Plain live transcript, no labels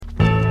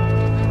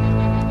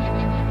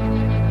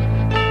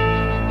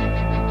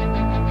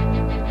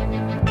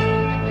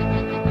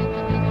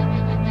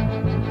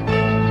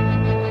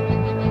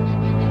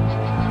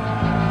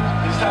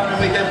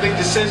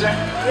decision.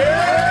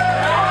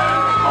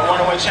 I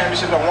want to win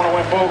championships. I want to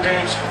win bowl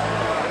games.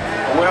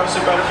 And what else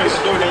is a better place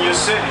to do it than your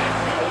city?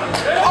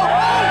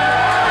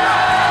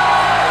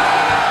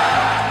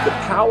 The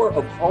power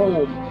of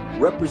home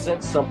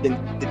represents something.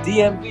 The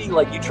DMV,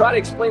 like, you try to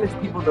explain it to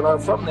people that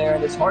aren't from there,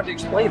 and it's hard to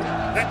explain it.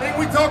 That thing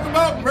we talk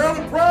about,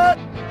 Maryland pride,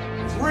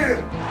 is real.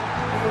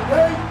 And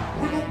today,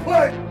 we're going to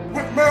play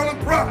with Maryland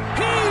pride.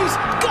 He's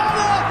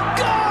gonna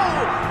go!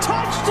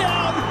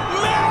 Touchdown,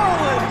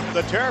 Maryland!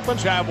 The Terrapins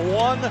have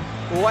one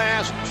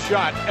last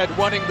shot at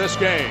winning this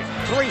game.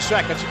 3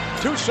 seconds,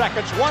 2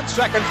 seconds, 1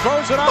 second,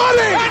 throws it up,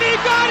 and he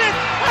got it!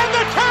 And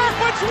the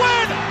Terrapins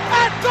win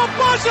at the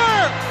buzzer!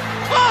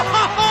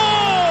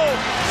 Oh!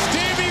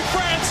 Stevie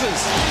Francis,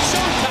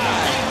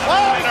 showtime!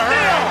 Oh,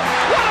 Neil!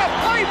 What a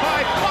play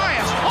by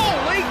Bias!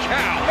 Holy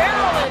cow!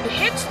 Maryland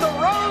hits the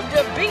road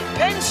to beat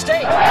Penn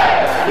State.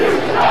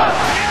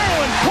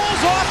 Maryland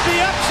pulls off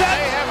the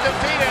upset! They have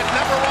defeated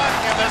number one,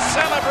 and the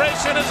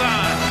celebration is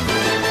on.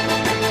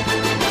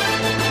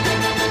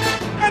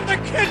 And the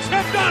kids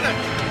have done it!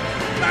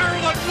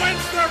 Maryland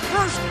wins their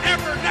first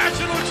ever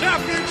national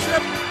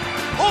championship,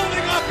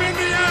 holding up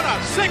Indiana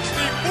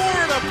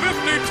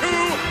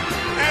 64-52.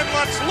 And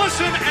let's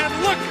listen and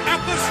look at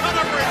the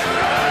celebration.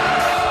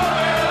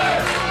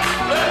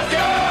 Let's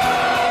go!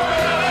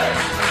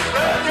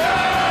 Let's go!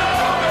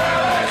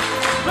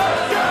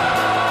 Let's go!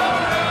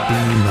 Be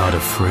not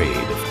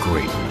afraid of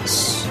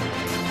greatness.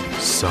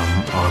 Some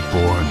are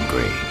born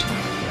great.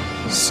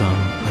 Some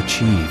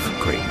achieve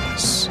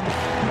greatness.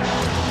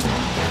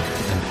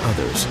 And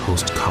others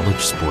host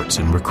college sports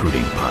and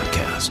recruiting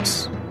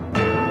podcasts.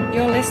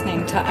 You're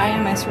listening to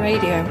IMS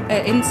Radio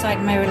at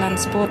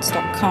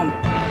InsideMarylandSports.com.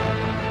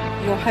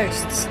 Your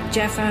hosts,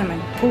 Jeff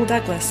Ehrman, Paul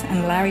Douglas,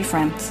 and Larry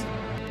France.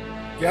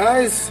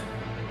 Guys,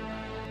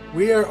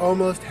 we are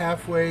almost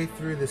halfway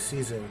through the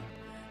season,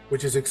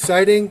 which is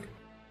exciting.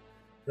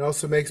 It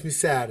also makes me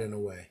sad in a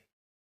way.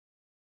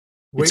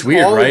 It's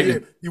weird,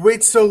 right? You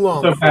wait so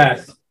long. So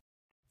fast.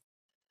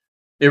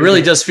 It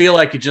really does feel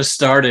like it just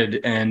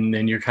started, and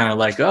then you're kind of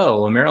like,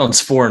 oh, well,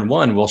 Maryland's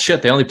 4-1. Well,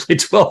 shit, they only played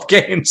 12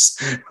 games.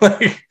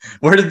 Like,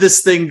 where did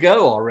this thing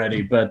go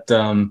already? But,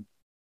 13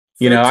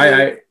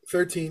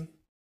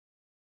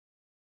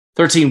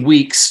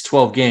 weeks,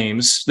 12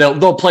 games.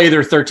 They'll play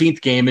their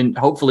 13th game, and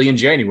hopefully in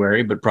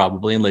January, but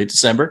probably in late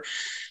December.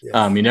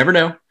 Yes. You never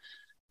know.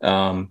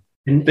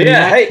 In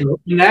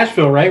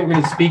Nashville, right? We're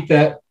going to speak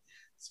that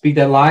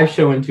live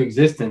show into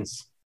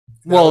existence.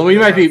 Well, we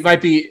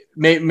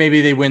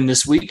maybe they win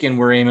this week, and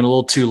we're aiming a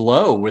little too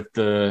low with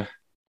the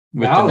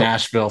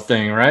Nashville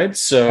thing, right?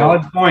 So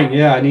valid point.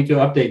 Yeah, I need to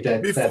update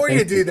that. Before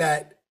you do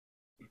that,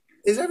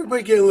 is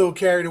everybody getting a little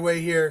carried away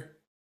here?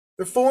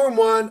 They're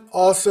 4-1,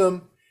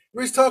 awesome.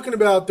 Everybody's talking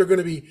about they're going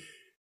to be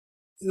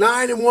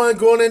 9-1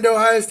 going into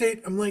Ohio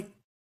State. I'm like,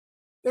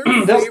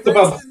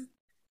 they'll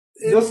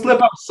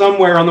slip up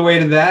somewhere on the way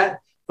to that,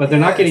 but they're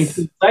not getting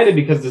too excited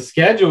because the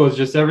schedule is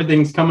just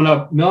everything's coming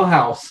up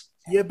Millhouse.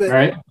 Yeah, but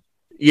right.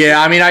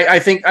 Yeah, I mean, I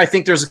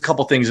think there's a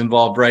couple things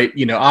involved, right?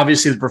 You know,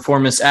 obviously the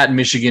performance at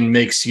Michigan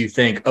makes you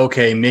think,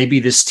 okay,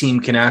 maybe this team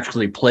can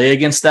actually play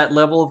against that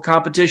level of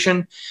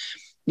competition.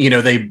 You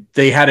know,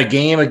 they had a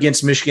game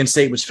against Michigan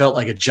State, which felt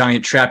like a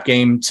giant trap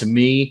game to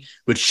me,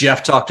 which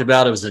Jeff talked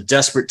about. It was a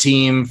desperate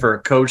team for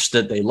a coach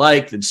that they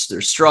like.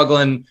 They're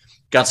struggling,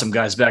 got some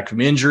guys back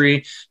from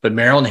injury, but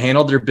Maryland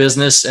handled their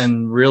business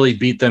and really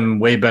beat them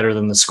way better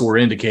than the score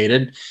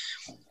indicated.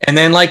 And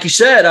then, like you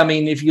said, I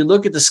mean, if you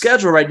look at the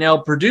schedule right now,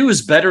 Purdue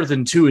is better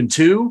than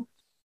 2-2,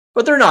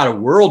 but they're not a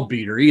world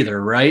beater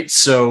either, right?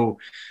 So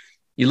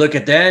you look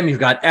at them, you've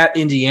got at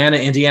Indiana.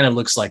 Indiana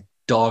looks like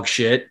dog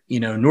shit. You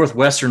know,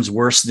 Northwestern's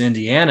worse than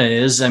Indiana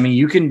is. I mean,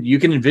 you can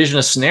envision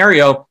a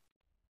scenario.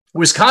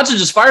 Wisconsin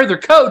just fired their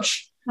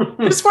coach.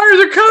 Just fired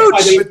their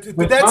coach.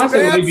 But that's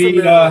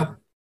bad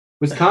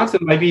Wisconsin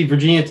might be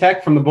Virginia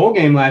Tech from the bowl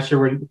game last year,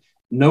 where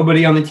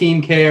nobody on the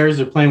team cares.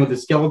 They're playing with a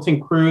skeleton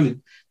crew. The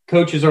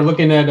coaches are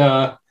looking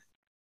at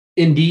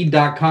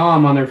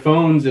Indeed.com on their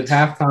phones at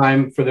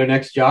halftime for their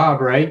next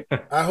job, right?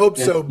 I hope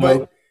so.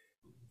 But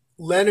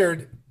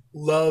Leonard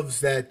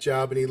loves that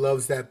job and he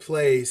loves that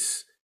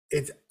place.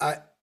 It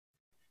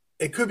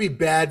could be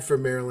bad for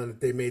Maryland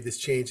if they made this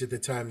change at the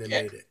time they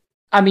made it.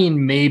 I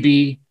mean,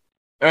 maybe,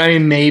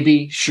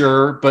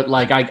 sure. But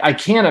like, I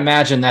can't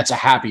imagine that's a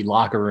happy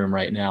locker room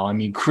right now. I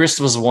mean, Chris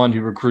was the one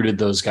who recruited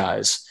those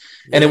guys.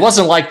 Yeah. And it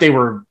wasn't like they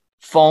were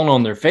falling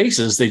on their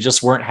faces. They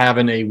just weren't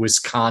having a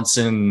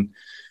Wisconsin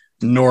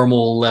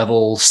normal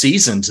level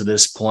season to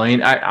this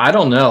point. I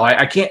don't know.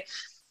 I can't.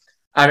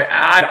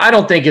 I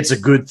don't think it's a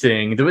good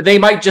thing. They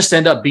might just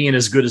end up being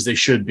as good as they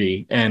should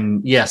be.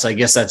 And yes, I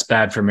guess that's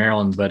bad for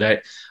Maryland,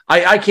 but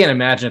I can't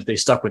imagine if they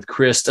stuck with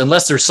Chris,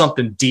 unless there's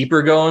something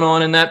deeper going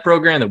on in that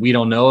program that we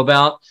don't know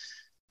about,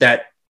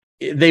 that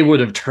they would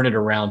have turned it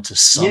around to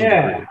some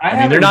degree.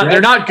 I mean,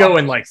 they're not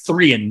going like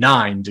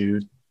 3-9,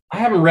 dude. I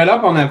haven't read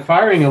up on that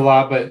firing a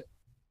lot, but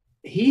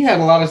he had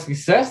a lot of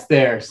success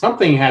there.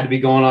 Something had to be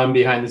going on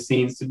behind the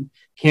scenes to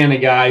can a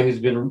guy who's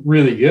been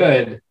really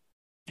good.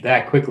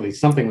 that quickly.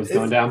 Something was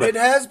going down. But It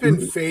has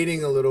been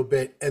fading a little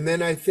bit. And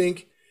then I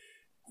think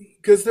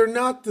because they're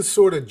not the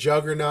sort of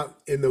juggernaut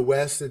in the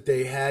West that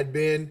they had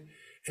been.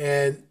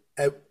 And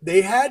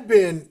they had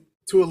been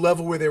to a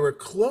level where they were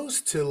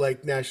close to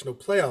like national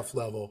playoff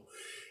level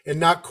and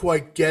not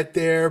quite get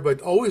there,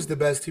 but always the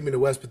best team in the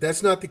West. But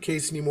that's not the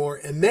case anymore.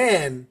 And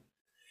then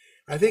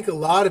I think a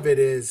lot of it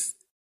is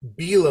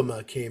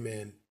Bielema came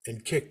in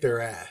and kicked their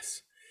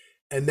ass.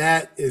 And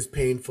that is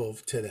painful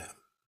to them.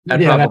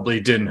 That probably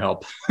didn't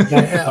help.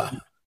 Yeah.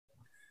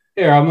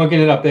 Here, I'm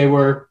looking it up. They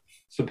were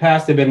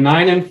surpassed. They've been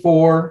 9-4,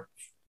 4-3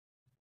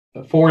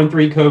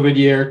 COVID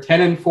year,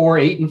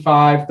 10-4,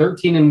 8-5,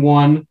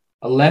 13-1,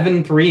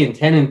 11-3, and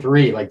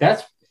 10-3. Like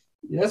that's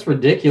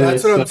ridiculous.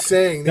 That's what I'm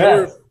saying. They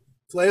were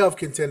playoff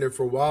contender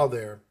for a while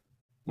there.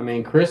 I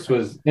mean, Chris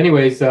was,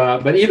 anyways.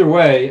 But either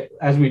way,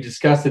 as we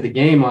discussed at the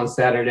game on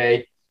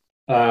Saturday,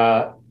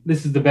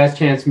 this is the best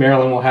chance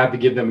Maryland will have to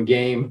give them a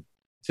game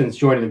since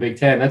joining the Big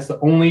Ten. That's the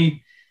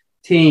only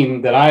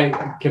team that I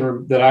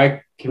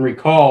can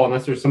recall,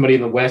 unless there's somebody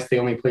in the West they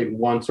only played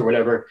once or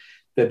whatever,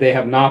 that they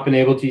have not been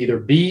able to either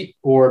beat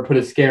or put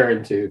a scare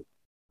into.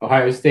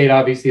 Ohio State,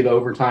 obviously, the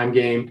overtime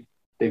game.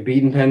 They've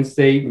beaten Penn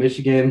State,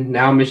 Michigan,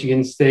 now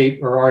Michigan State,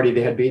 or already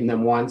they had beaten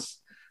them once.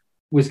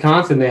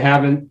 Wisconsin, they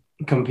haven't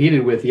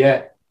competed with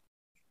yet.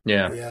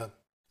 Yeah. I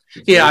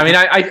mean,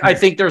 I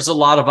think there's a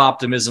lot of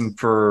optimism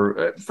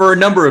for a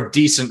number of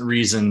decent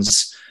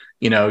reasons.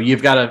 You know,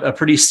 you've got a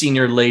pretty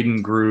senior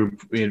laden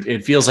group.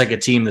 It feels like a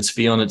team that's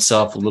feeling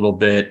itself a little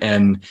bit.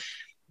 And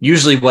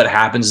usually what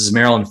happens is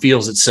Maryland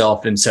feels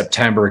itself in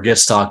September,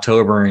 gets to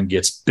October and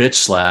gets bitch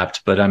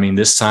slapped. But I mean,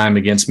 this time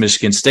against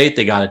Michigan State,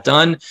 they got it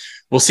done.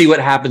 We'll see what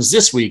happens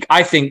this week.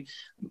 I think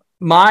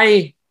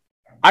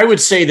I would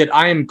say that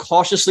I am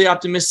cautiously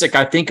optimistic.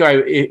 I think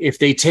if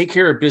they take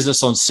care of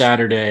business on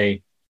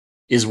Saturday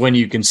is when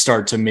you can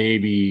start to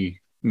maybe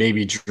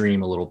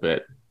dream a little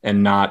bit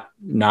and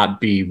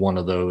not be one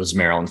of those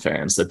Maryland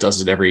fans that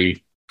does it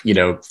every,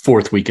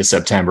 fourth week of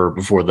September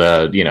before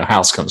the,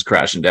 house comes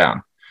crashing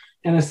down.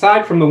 And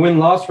aside from the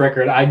win-loss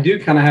record, I do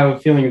kind of have a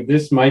feeling that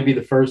this might be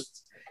the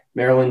first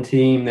Maryland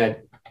team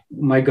that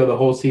might go the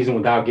whole season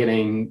without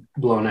getting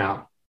blown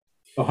out.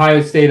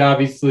 Ohio State,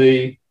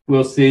 obviously,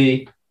 we'll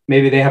see.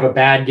 Maybe they have a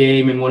bad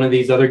game in one of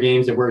these other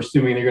games that we're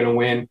assuming they're going to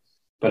win.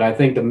 But I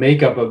think the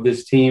makeup of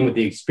this team with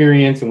the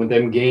experience and with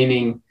them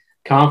gaining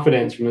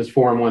confidence from this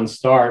 4-1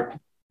 start,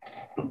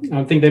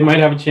 I think they might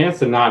have a chance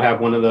to not have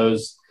one of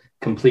those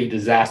complete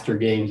disaster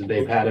games that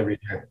they've had every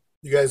year.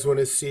 You guys want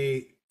to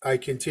see? I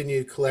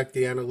continue to collect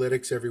the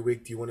analytics every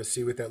week. Do you want to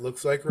see what that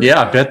looks like? Right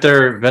now? I bet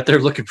they're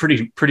looking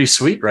pretty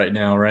sweet right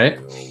now, right?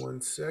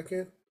 1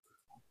 second.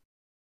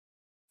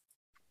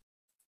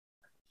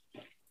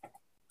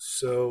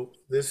 So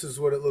this is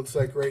what it looks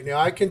like right now.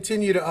 I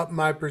continue to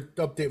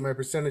update my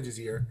percentages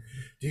here.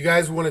 Do you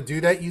guys want to do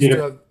that? You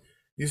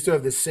still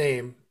have the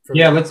same.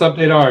 Let's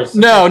update ours.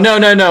 No.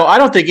 I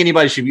don't think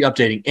anybody should be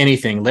updating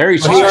anything.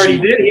 Larry's he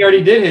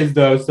already did his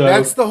though. So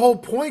that's the whole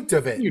point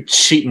of it. You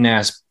cheating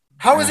ass.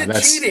 How is it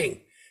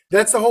cheating?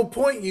 That's the whole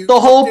point. The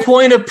whole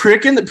point of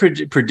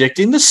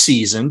predicting the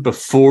season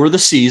before the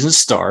season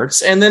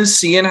starts, and then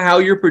seeing how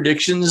your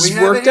predictions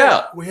worked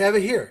out. We have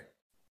it here.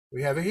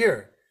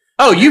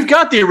 Oh, you've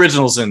got the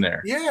originals in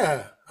there.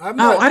 Yeah.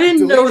 I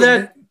didn't know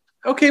that.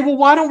 Okay, well,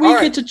 why don't we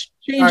get to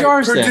change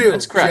ours Purdue, then?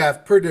 That's correct.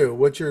 Jeff, Purdue,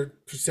 what's your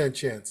percent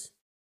chance?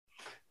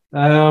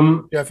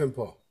 Jeff and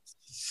Paul.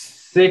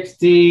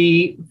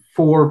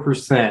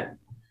 64%.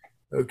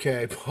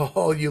 Okay,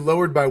 Paul, you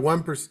lowered by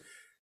 1%.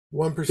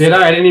 1%. Did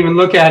I? I didn't even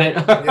look at it.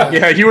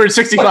 Yeah, you were at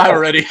 65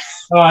 already.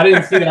 Oh, I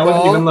didn't see that. I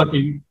wasn't even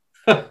looking.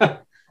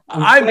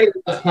 I'm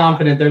less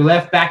confident. Their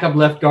backup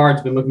left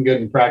guard's been looking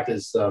good in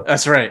practice. So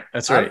that's right.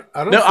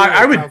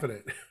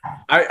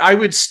 I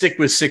would stick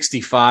with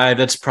 65.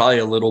 That's probably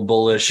a little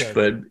bullish,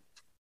 but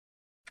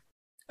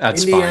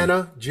that's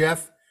Indiana, fine.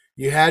 Jeff,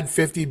 you had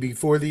 50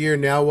 before the year.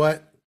 Now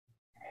what?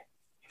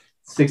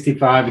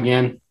 65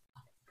 again.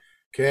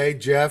 Okay,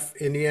 Jeff,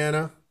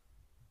 Indiana.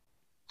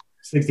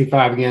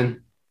 65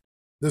 again.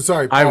 No,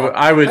 sorry, Paul.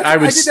 I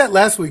did that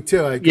last week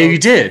too. You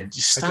did.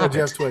 I called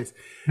Jeff twice.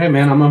 Hey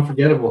man, I'm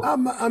unforgettable.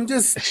 I'm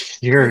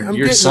just you're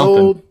getting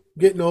something.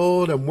 Getting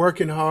old. I'm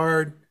working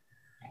hard.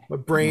 My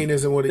brain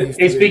isn't what it used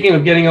to be. Speaking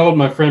of getting old,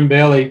 my friend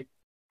Bailey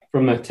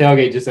from the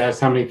tailgate just asked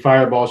how many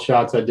fireball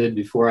shots I did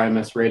before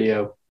IMS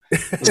Radio.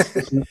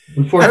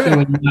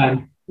 Unfortunately,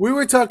 none. We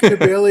were talking to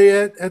Bailey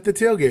at the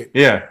tailgate.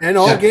 Yeah. And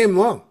all game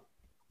long.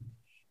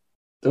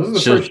 Those are the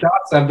first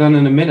shots I've done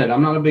in a minute.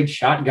 I'm not a big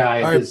shot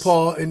guy. All right,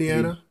 Paul,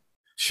 Indiana.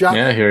 Shot.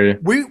 Yeah, I hear you.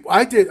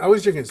 I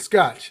was drinking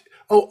scotch.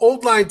 Oh,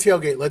 Old Line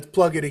Tailgate. Let's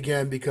plug it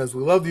again because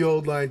we love the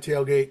Old Line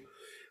Tailgate.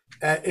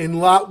 In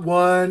lot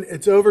 1,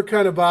 it's over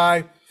kind of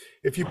by,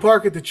 if you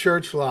park at the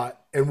church lot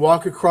and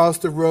walk across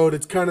the road,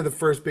 it's kind of the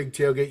first big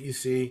tailgate you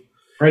see.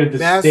 Right at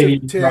the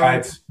stadium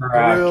campus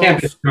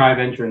drive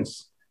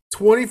entrance.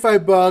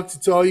 $25.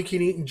 It's all you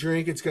can eat and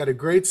drink. It's got a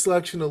great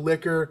selection of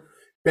liquor.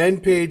 Ben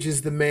Page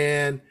is the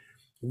man.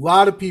 A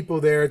lot of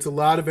people there. It's a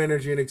lot of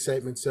energy and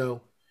excitement.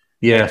 So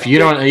Yeah, if you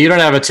don't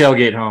have a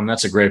tailgate home,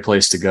 that's a great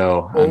place to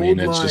go. I mean,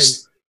 it's Line.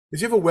 just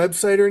Did you have a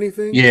website or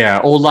anything?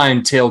 yeah, Old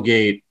Line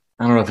Tailgate.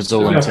 I don't know if it's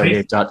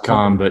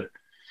oldlinetailgate.com, but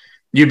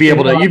you'd be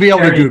able to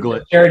Google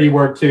it. Charity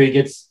work too. He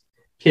gets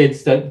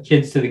kids to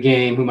the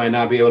game who might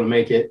not be able to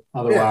make it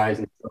otherwise.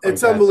 Yeah. And stuff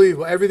It's like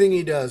unbelievable. Everything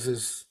he does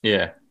is.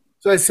 Yeah.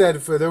 So I said,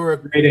 if there were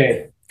Great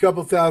day. a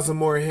couple thousand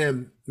more of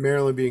him,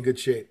 Maryland would be in good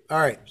shape. All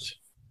right,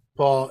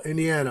 Paul,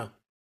 Indiana.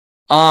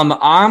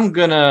 I'm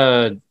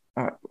gonna.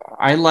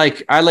 I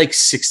like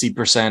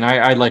 60%.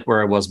 I like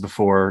where I was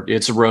before.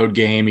 It's a road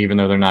game, even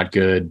though they're not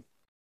good.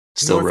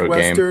 Still road game.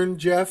 Northwestern,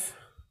 Jeff.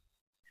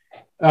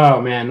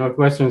 Oh man,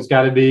 Northwestern's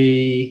got to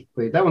be.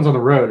 Wait, that one's on the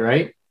road,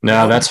 right?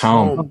 No, that's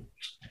home.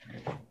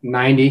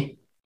 90.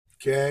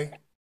 Okay,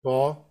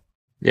 Paul.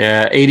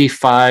 Yeah,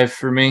 85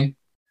 for me.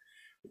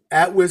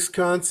 At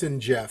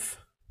Wisconsin, Jeff.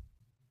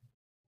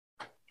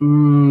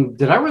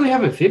 Did I really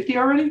have a 50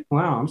 already?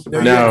 Wow, I'm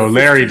surprised. No,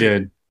 Larry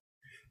did.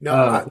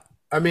 No,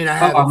 I mean I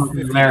have it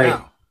 50 Larry.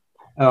 now.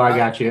 Oh, I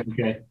got you.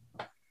 Okay.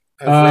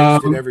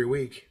 I've raised it every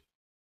week.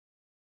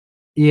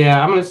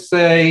 Yeah, I'm gonna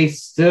say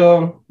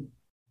still.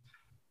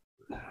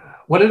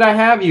 What did I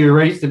have? You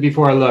erased it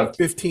before I looked.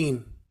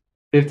 15.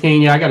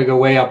 15. Yeah, I got to go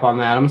way up on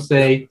that. I'm gonna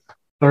say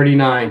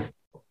 39.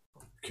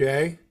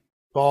 Okay,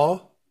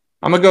 Paul.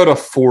 I'm gonna go to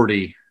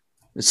 40.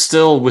 It's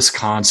still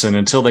Wisconsin.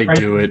 Until they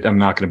do it, I'm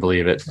not gonna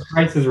believe it. The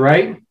price is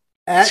right.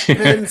 At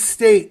Penn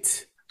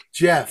State,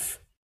 Jeff.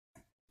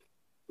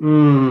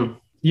 You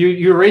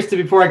erased it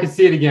before I could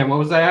see it again. What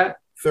was that at?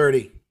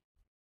 30.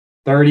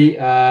 30.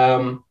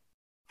 Go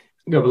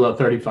below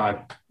 35.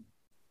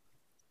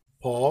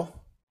 Paul.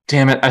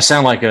 Damn it! I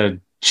sound like a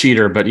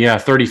cheater, but yeah,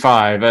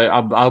 35.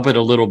 I'll bet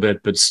a little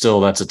bit, but still,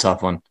 that's a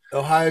tough one.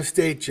 Ohio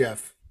State,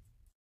 Jeff.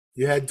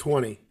 You had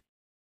 20.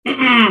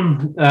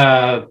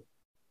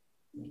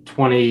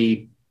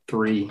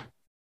 23.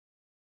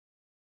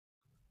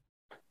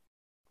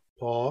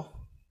 Paul.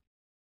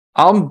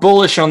 I'm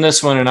bullish on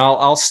this one, and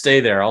I'll stay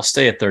there. I'll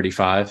stay at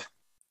 35.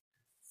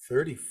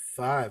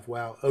 35.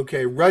 Wow.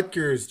 Okay,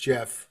 Rutgers,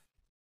 Jeff.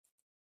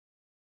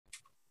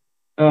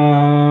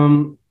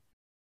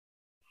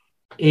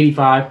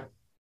 85.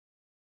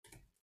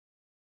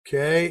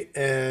 Okay,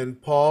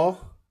 and Paul.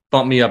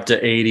 Bump me up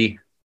to 80.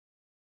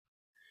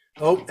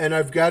 Oh, and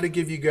I've got to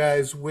give you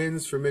guys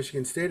wins for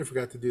Michigan State. I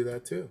forgot to do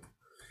that too.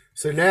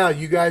 So now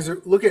you guys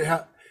are look at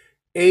how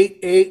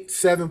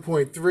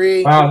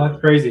 7.3. Wow,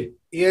 that's crazy.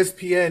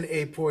 ESPN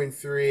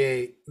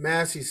 8.38,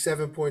 Massey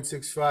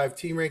 7.65,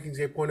 Team Rankings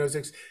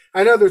 8.06.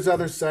 I know there's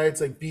other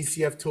sites like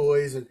BCF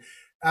Toys, and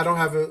I don't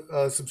have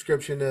a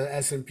subscription to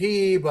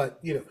S&P,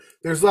 but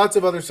there's lots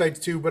of other sites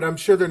too. But I'm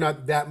sure they're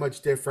not that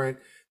much different.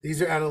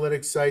 These are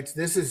analytics sites.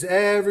 This is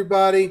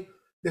everybody.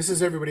 This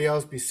is everybody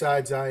else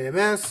besides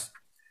IMS.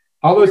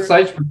 All those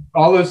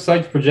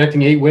sites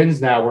projecting 8 wins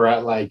now. We're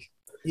at like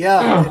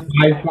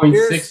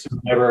 5.6 or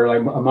whatever, like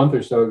a month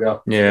or so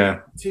ago.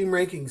 Yeah. Team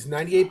Rankings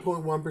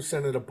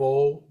 98.1% at a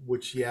bowl,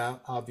 which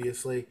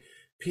obviously.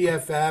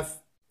 PFF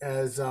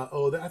as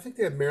I think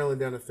they have Maryland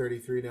down to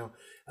 33 now.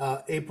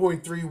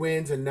 8.3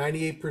 wins and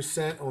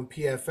 98% on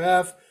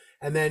PFF.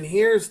 And then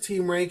here's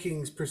Team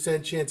Rankings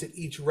percent chance at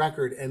each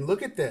record. And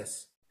look at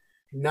this.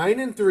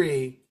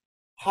 9-3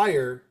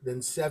 higher than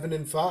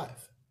 7-5.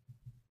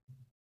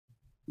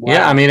 Wow.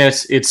 Yeah, I mean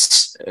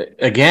it's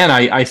again,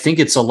 I think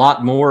it's a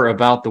lot more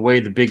about the way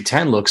the Big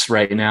Ten looks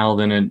right now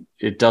than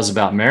it does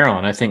about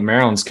Maryland. I think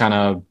Maryland's kind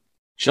of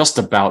just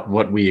about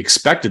what we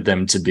expected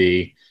them to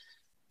be,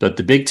 but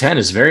the Big Ten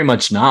is very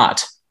much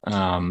not.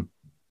 And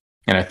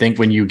I think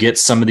when you get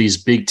some of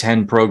these Big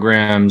Ten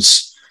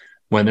programs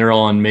when they're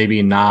on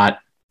maybe not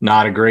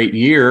a great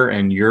year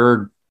and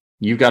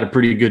you've got a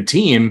pretty good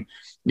team,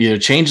 it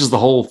changes the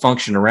whole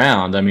function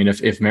around. I mean,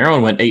 if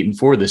Maryland went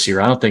 8-4 this year,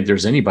 I don't think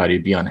there's anybody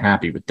who'd be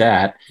unhappy with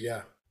that.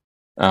 Yeah.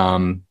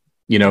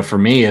 For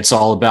me, it's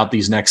all about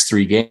these next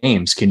 3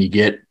 games. Can you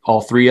get all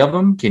 3 of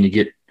them? Can you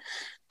get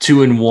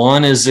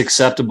 2-1 is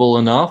acceptable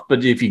enough?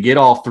 But if you get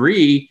all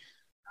 3,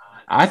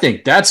 I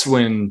think that's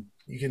when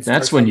you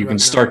can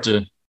start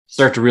to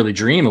really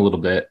dream a little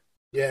bit.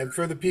 Yeah, and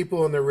for the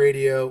people on the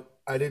radio,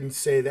 I didn't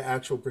say the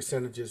actual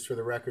percentages for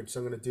the record, so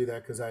I'm going to do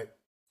that because I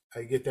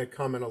get that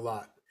comment a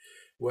lot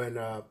when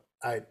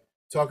I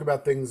talk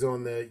about things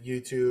on the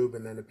YouTube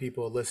and then the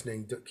people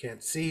listening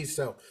can't see.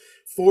 So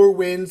 4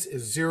 wins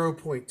is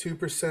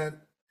 0.2%,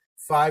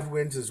 5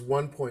 wins is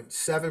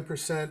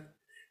 1.7%,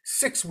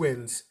 6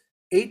 wins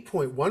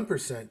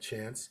 8.1%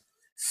 chance,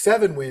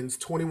 7 wins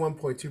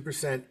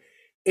 21.2%,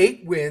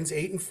 8 wins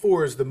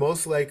 8-4 is the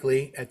most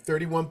likely at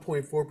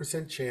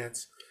 31.4%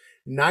 chance,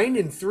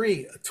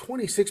 9-3 a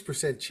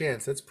 26%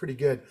 chance, that's pretty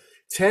good,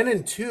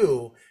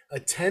 10-2 a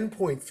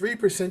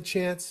 10.3%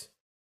 chance,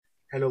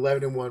 and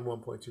 11-1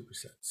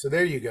 1.2%. So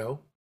there you go.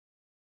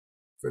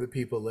 For the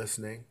people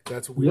listening,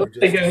 that's what you'll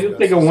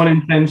take a 1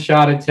 in 10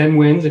 shot at 10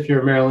 wins if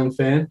you're a Maryland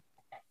fan.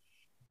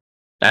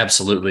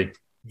 Absolutely.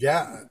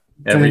 Yeah.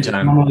 Every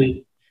time.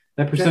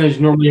 That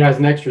percentage normally has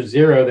an extra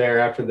 0 there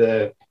after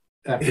the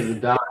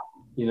dot.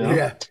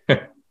 Yeah.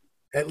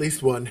 At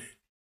least one.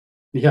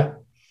 Yeah.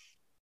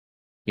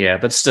 Yeah,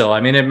 but still,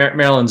 I mean,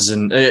 Maryland's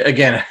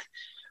again.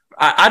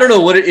 I don't know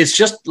what it's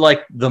just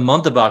like the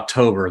month of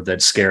October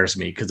that scares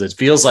me because it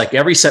feels like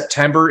every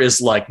September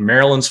is like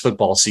Maryland's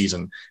football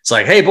season. It's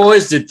like, hey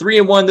boys, did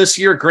 3-1 this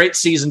year. Great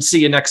season. See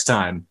you next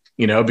time.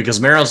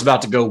 Because Maryland's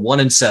about to go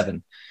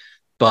 1-7,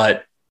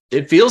 but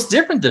it feels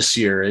different this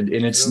year. And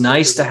it's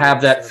nice to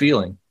have that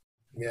feeling.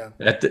 Yeah.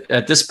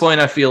 At this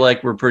point, I feel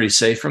like we're pretty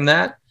safe from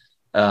that.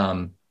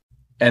 And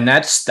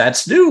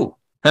that's new.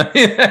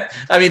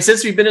 I mean,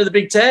 since we've been in the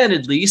Big Ten,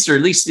 at least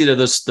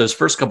those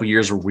first couple of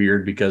years were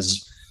weird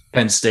because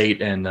Penn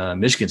State and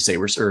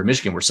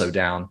Michigan were so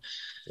down.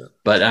 Yeah.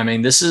 But I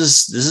mean, this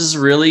is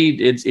really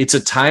it's a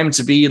time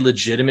to be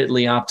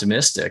legitimately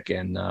optimistic.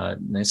 And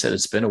they said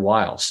it's been a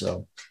while.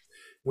 So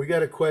we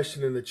got a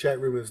question in the chat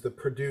room: is the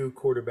Purdue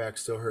quarterback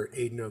still hurt?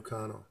 Aiden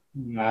O'Connell.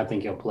 I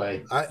think he'll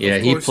play.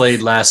 He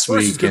played last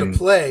week. He's going to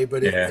play,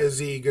 but is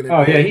he going to?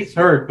 Oh yeah, he's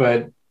hurt,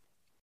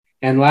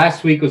 and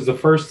last week was the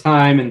first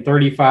time in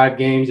 35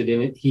 games that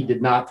he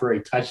did not throw a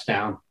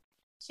touchdown.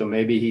 So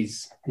maybe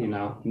he's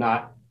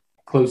not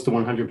close to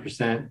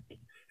 100%.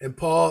 And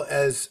Paul,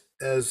 as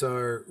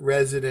our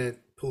resident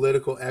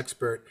political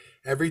expert,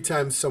 every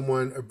time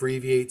someone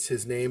abbreviates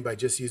his name by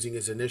just using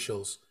his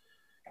initials,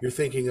 you're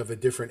thinking of a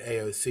different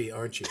AOC,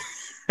 aren't you?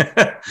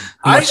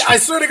 I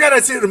swear to God, I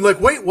see it. I'm like,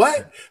 wait,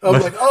 what?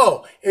 I'm like,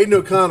 oh, Aiden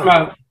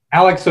O'Connell.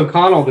 Alex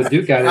O'Connell, the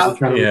Duke guy that was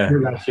trying to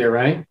recruit last year,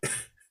 right?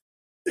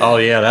 Oh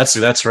yeah,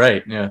 that's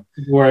right. Yeah.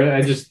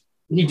 Where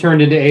he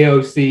turned into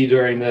AOC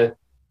during the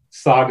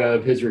saga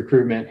of his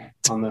recruitment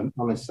on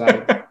the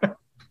site.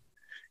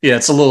 Yeah,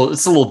 it's a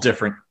little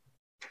different.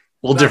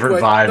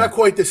 Different vibe. Not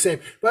quite the same.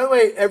 By the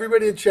way,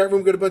 everybody in the chat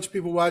room, got a bunch of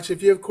people watching.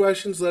 If you have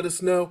questions, let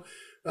us know.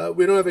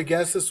 We don't have a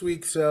guest this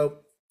week, so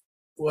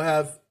we'll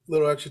have a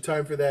little extra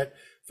time for that.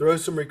 Throw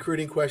some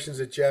recruiting questions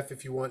at Jeff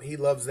if you want. He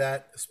loves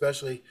that,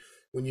 especially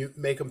when you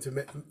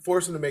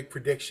force him to make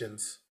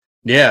predictions.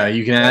 Yeah,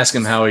 you can ask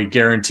him how he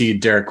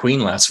guaranteed Derek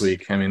Queen last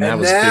week. I mean, that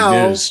was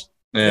big news.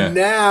 Yeah. And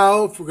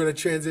now, if we're going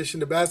to transition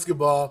to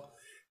basketball,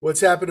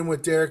 what's happening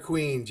with Derek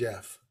Queen,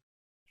 Jeff?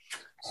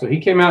 So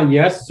he came out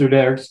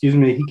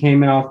he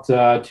came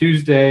out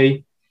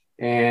Tuesday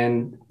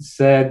and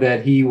said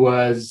that he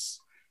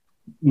was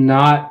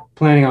not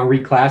planning on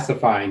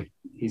reclassifying.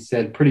 He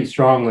said pretty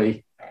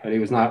strongly that he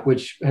was not,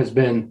 which has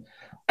been,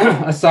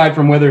 aside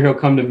from whether he'll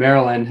come to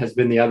Maryland, has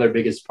been the other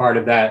biggest part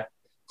of that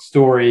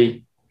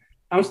story.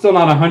 I'm still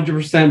not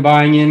 100%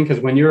 buying in because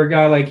when you're a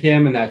guy like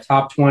him and that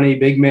top 20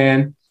 big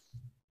man,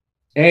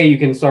 A, you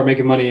can start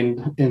making money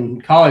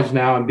in college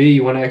now, and B,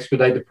 you want to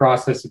expedite the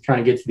process of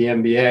trying to get to the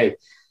NBA.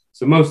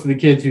 So most of the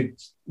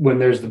kids when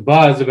there's the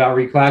buzz about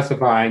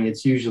reclassifying,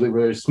 it's usually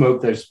where there's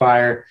smoke, there's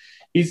fire.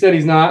 He said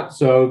he's not,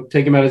 so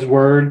take him at his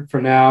word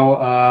for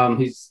now.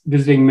 He's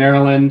visiting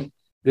Maryland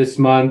this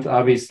month,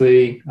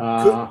 obviously.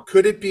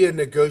 Could it be a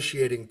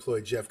negotiating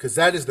ploy, Jeff? Because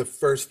that is the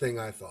first thing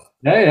I thought.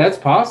 Hey, that's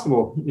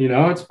possible.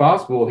 It's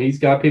possible. He's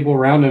got people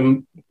around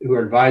him who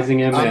are advising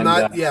him.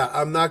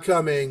 I'm not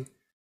coming.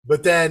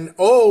 But then,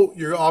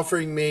 you're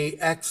offering me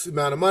X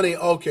amount of money.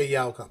 Okay,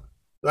 yeah, I'll come.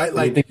 Right?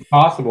 I think it's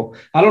possible.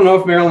 I don't know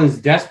if Maryland's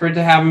desperate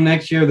to have him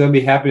next year. They'll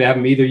be happy to have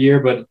him either year.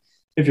 But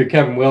if you're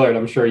Kevin Willard,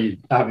 I'm sure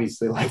you'd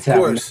obviously like to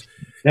have him.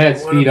 That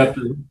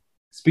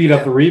speed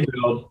up the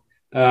rebuild.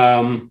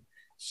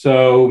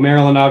 So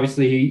Maryland,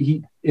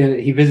 obviously,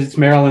 he visits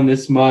Maryland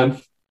this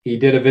month. He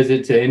did a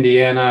visit to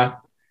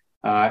Indiana.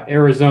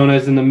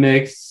 Arizona's in the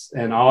mix,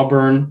 and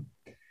Auburn.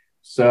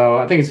 So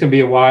I think it's going to be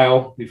a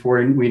while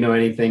before we know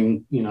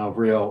anything, of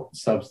real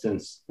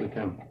substance with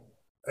him.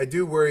 I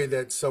do worry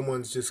that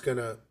someone's just going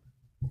to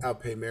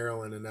outpay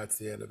Maryland, and that's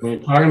the end of it. When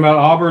you're talking about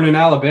Auburn and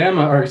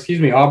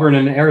Auburn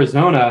and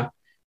Arizona,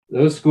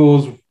 those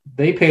schools,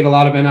 they paid a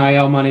lot of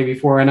NIL money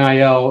before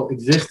NIL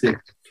existed.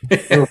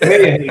 They're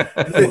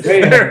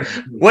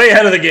way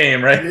ahead of the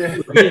game, right?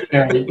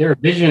 They're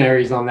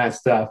visionaries on that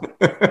stuff.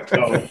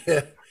 So,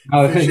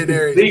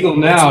 visionaries. It's legal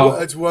now.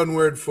 That's one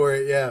word for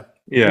it, yeah.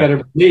 You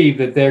better believe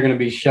that they're going to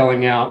be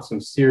shelling out some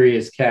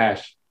serious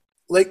cash.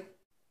 Like,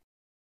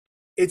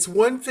 it's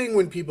one thing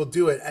when people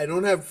do it. I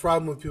don't have a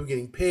problem with people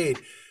getting paid,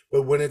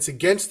 but when it's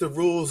against the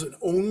rules and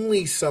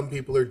only some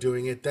people are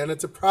doing it, then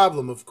it's a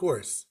problem, of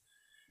course.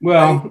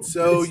 Well, right?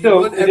 So you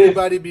want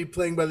everybody to be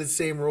playing by the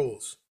same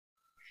rules.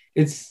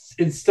 It's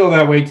still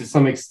that way to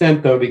some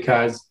extent, though,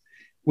 because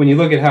when you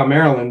look at how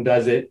Maryland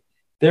does it,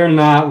 they're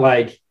not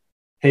like,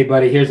 hey,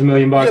 buddy, here's $1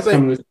 million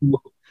coming to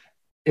school.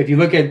 If you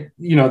look at,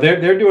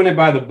 they're doing it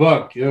by the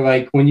book. They're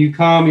like, when you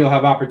come, you'll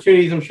have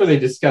opportunities. I'm sure they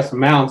discuss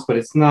amounts, but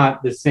it's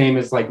not the same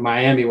as like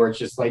Miami, where it's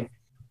just like,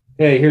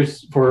 hey,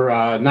 here's for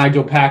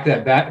Nigel Pack,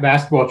 that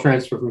basketball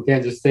transfer from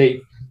Kansas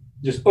State,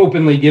 just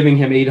openly giving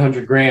him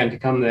 $800,000 to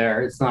come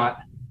there. It's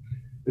not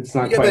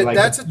quite but like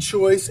that's a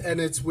choice,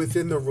 and it's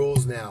within the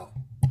rules now.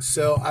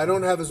 So I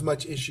don't have as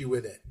much issue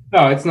with it.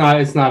 No, it's not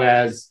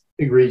as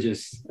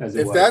egregious as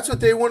it was. If that's what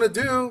they want to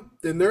do,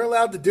 then they're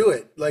allowed to do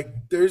it.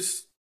 Like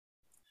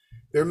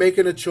they're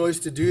making a choice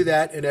to do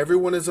that, and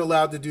everyone is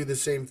allowed to do the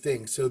same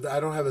thing. So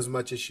I don't have as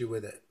much issue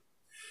with it.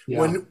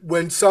 Yeah.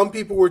 When some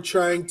people were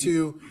trying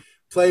to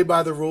play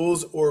by the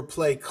rules or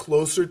play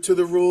closer to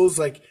the rules,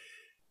 like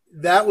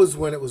that was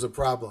when it was a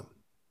problem.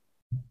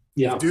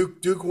 Yeah.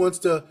 Duke wants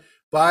to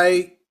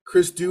buy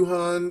Chris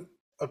Duhon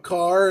a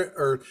car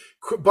or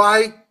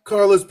buy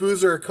Carlos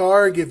Boozer a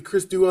car and give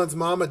Chris Duhon's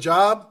mom a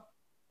job.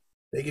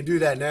 They can do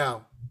that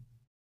now.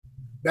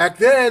 Back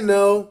then,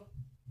 though,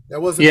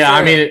 that wasn't fair.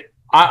 I mean,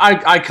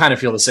 I kind of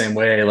feel the same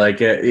way.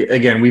 Like,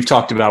 again, we've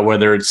talked about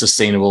whether it's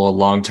sustainable or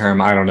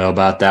long-term. I don't know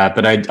about that,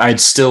 but I'd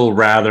still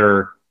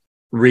rather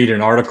read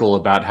an article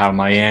about how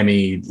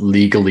Miami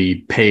legally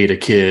paid a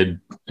kid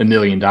 $1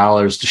 million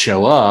to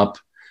show up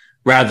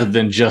rather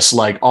than just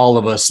like all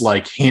of us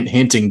like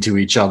hinting to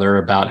each other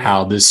about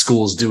how this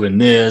school's doing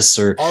this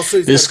or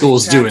also, this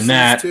school's doing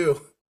that.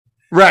 Too.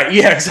 Right.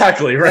 Yeah,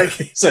 exactly. Right.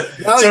 Like, so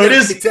it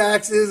is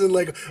taxes and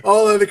like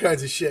all other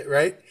kinds of shit.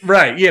 Right.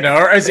 Right. You know,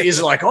 or is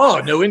it like, oh,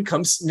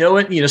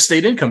 no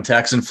state income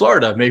tax in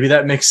Florida. Maybe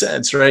that makes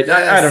sense. Right.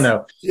 Yes. I don't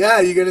know.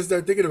 Yeah. You got to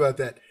start thinking about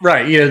that.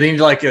 Right. You know, they need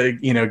to like,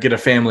 get a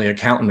family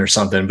accountant or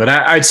something. But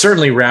I'd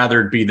certainly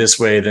rather it be this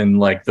way than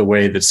like the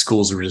way that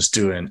schools were just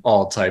doing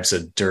all types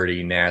of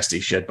dirty,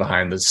 nasty shit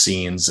behind the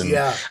scenes. And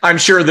I'm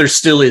sure there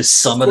still is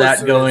some of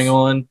that going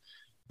on.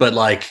 But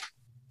like,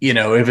 you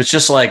know, if it's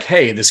just like,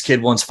 hey, this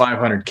kid wants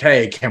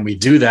 $500K, can we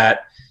do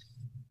that?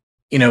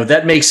 You know,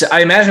 that makes it,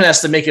 I imagine it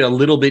has to make it a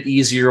little bit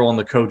easier on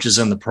the coaches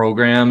and the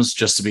programs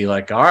just to be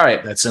like, all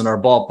right, that's in our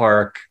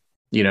ballpark.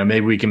 You know,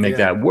 maybe we can make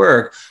that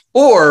work.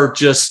 Or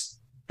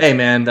just, hey,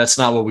 man, that's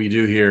not what we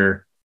do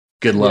here.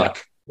 Good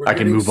luck. I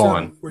can move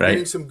on. We're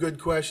getting some good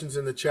questions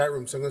in the chat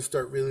room, so I'm going to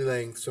start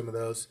relaying some of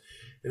those.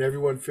 And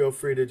everyone feel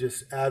free to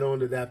just add on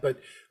to that. But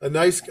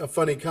a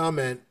funny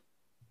comment.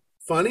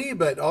 Funny,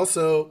 but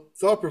also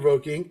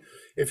thought-provoking.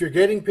 If you're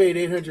getting paid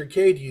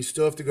 $800K, do you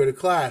still have to go to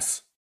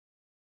class?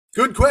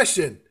 Good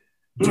question.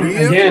 Do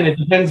you? Again, it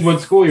depends what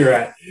school you're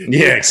at.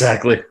 Yeah,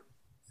 exactly.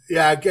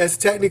 Yeah, I guess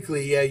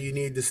technically, you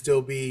need to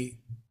still be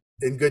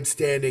in good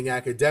standing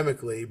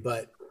academically,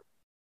 but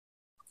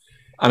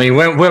I mean,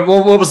 what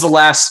was the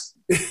last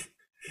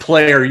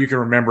player you can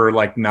remember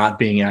like not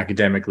being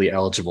academically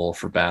eligible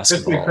for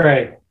basketball?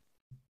 Chris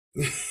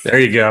McRae. There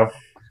you go.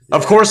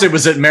 Of course, it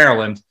was at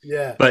Maryland.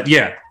 Yeah. But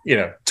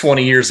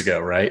 20 years ago,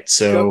 right?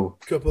 So,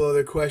 a couple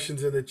other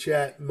questions in the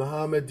chat.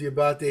 Mohamed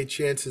Diabate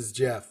chances,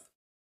 Jeff.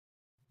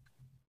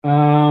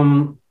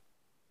 Kind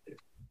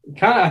of,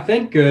 I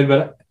think good,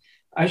 but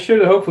I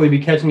should hopefully be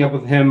catching up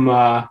with him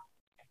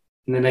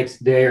in the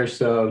next day or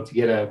so to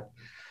get a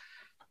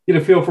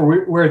feel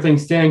for where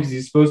things stand because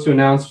he's supposed to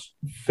announce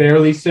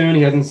fairly soon.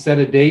 He hasn't set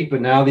a date, but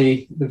now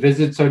the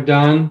visits are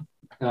done.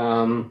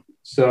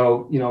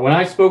 So, you know, when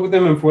I spoke with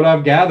him and for what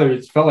I've gathered,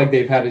 it's felt like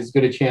they've had as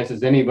good a chance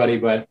as anybody,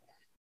 but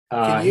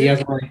he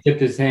hasn't really tipped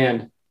his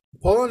hand.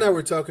 Paul and I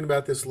were talking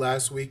about this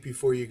last week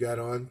before you got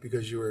on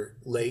because you were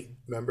late,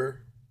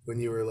 remember? When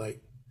you were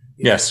like...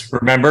 Yes,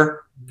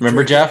 remember,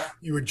 Jeff?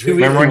 You were drinking.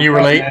 Remember when you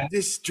were late?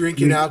 Just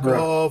drinking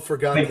alcohol,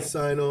 forgot to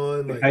sign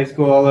on. Like high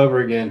school all over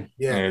again.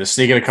 Yeah. Just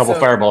sneaking a couple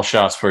fireball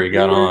shots before you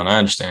got on. I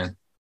understand.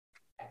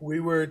 We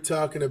were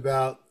talking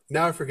about...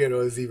 Now I forget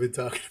what I was even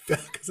talking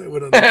about because I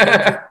went on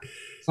the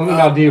Something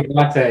about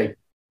Diabate.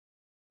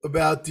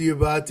 About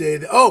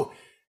Diabate. Oh,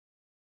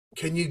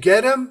 can you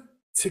get him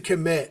to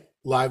commit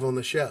live on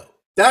the show?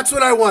 That's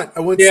what I want.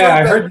 I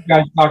heard you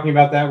guys talking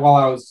about that while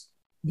I was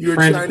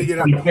trying to get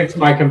him to fix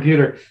my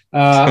computer.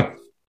 I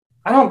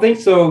don't think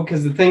so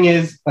because the thing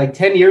is, like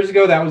 10 years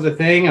ago, that was a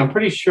thing. I'm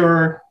pretty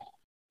sure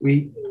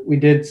we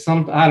did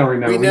something. I don't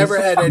remember. We never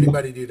had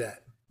anybody do that.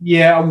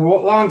 Yeah, a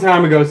long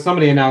time ago,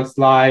 somebody announced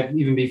live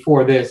even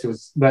before this.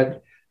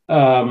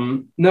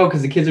 No,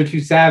 because the kids are too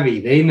savvy.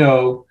 They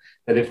know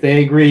that if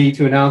they agree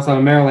to announce on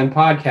a Maryland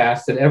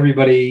podcast, that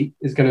everybody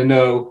is going to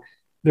know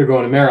they're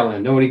going to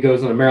Maryland. Nobody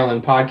goes on a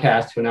Maryland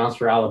podcast to announce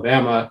for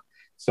Alabama.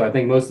 So I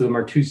think most of them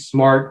are too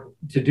smart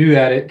to do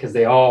that because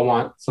they all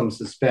want some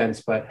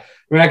suspense. But I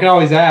mean, I can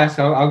always ask.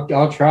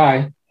 I'll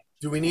try.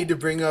 Do we need to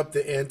bring up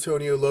the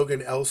Antonio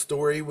Logan L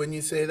story when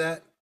you say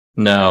that?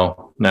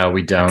 No,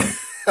 we don't.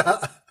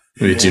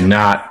 We do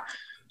not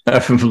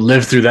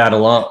live through that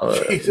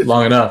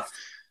long enough.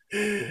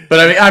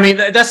 But I mean,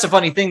 that's the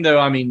funny thing, though.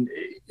 I mean,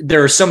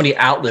 there are so many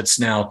outlets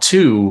now,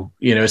 too.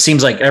 You know, it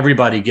seems like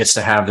everybody gets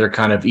to have their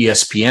kind of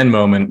ESPN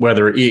moment,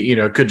 whether,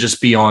 it could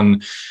just be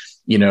on,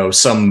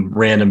 some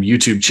random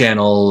YouTube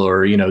channel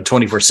or,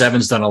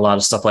 24/7's done a lot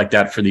of stuff like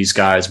that for these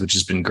guys, which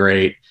has been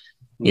great,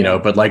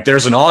 but like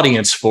there's an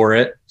audience for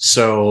it.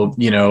 So,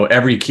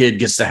 every kid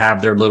gets to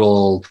have their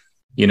little,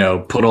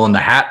 put on the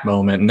hat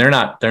moment, and they're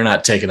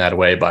not taking that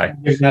away by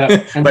talking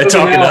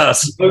to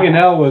us. Logan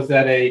L was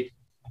at a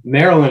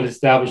Maryland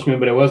establishment,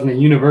 but it wasn't a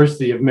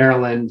University of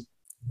Maryland.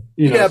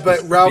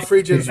 But Ralph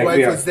Friedgen's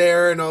wife was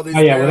there, and all these. Oh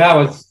yeah, well that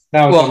was.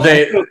 Well,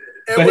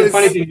 the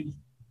funny thing is,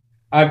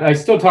 I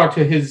still talk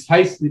to his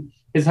high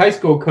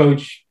school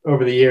coach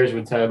over the years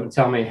would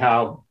tell me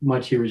how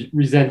much he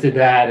resented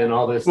that and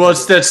all this. Well,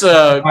 that's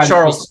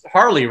Charles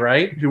Harley,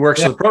 right? Who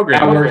works for the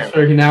program.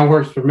 He now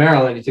works for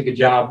Maryland. He took a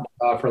job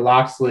working for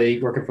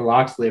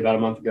Loxley about a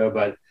month ago.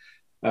 But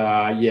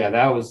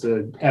that was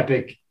an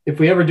epic if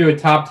we ever do a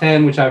top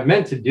 10, which I've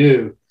meant to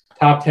do,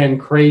 top 10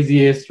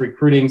 craziest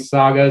recruiting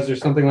sagas or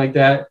something like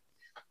that,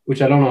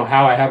 which I don't know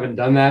how I haven't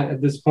done that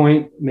at this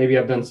point. Maybe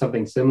I've done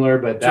something similar,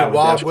 but that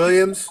Jawad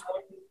Williams.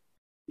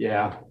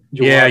 Yeah.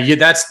 Yeah,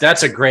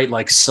 that's a great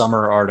like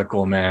summer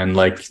article, man.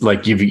 Like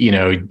you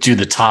know, do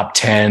the top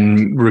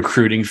 10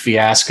 recruiting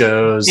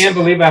fiascos. I can't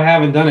believe I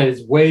haven't done it.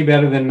 It's way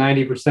better than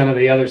 90% of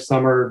the other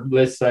summer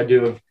lists I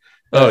do of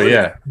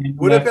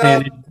what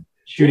about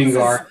shooting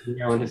guard in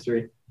Maryland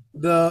history.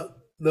 The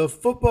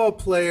football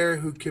player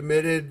who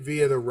committed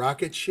via the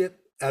rocket ship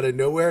out of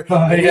nowhere.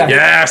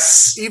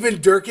 Yes. Even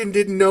Durkin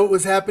didn't know it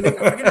was happening.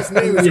 I forget his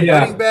name. He was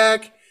running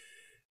back.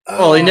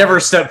 Well, he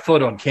never stepped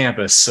foot on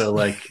campus, so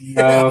like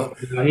no,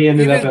 he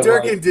ended even up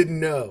Durkin didn't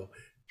know,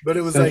 but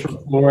it was Central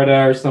like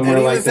Florida or somewhere and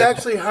he like was that.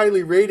 actually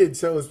highly rated,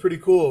 so it was pretty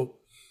cool.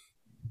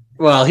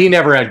 Well, he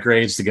never had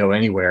grades to go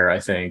anywhere,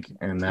 I think,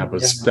 and that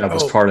was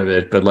part of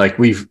it. But like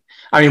we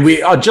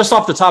just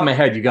off the top of my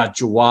head, you got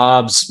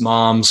Jawab's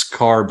mom's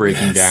car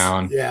breaking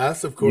down.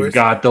 Yes, of course. You've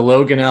got the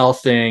Logan L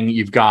thing.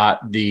 You've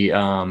got the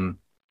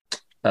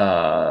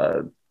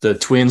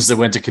twins that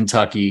went to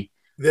Kentucky.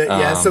 So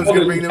I was going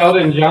to bring them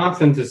Keldon up.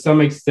 Johnson to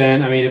some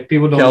extent. I mean, if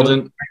people don't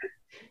know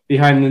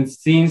behind the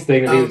scenes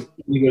thing,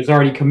 he was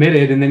already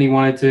committed, and then he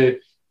wanted to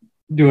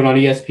do it on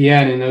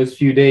ESPN. In those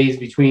few days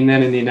between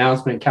then and the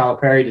announcement,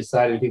 Calipari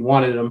decided he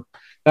wanted him.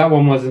 That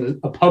one wasn't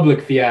a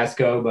public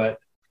fiasco, but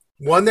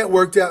one that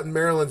worked out in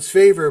Maryland's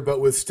favor, but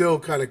was still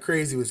kind of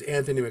crazy, was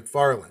Anthony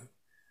McFarland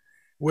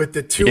with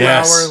the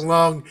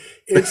 2-hour-long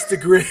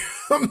Instagram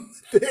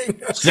thing.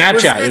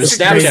 Snapchat. It was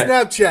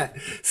Snapchat.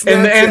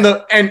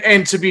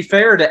 And to be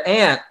fair to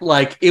Ant,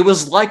 like it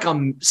was like a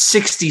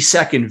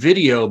 60-second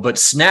video, but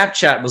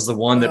Snapchat was the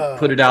one that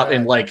put it out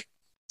in like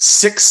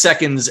 6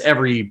 seconds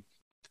every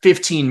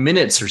 15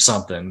 minutes or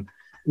something.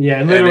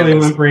 Yeah, it literally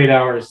went for 8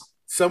 hours.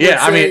 Someone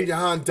saying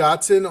Jahan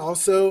Dotson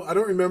also. I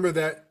don't remember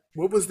that.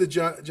 What was the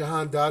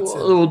Jahan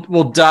Dotson?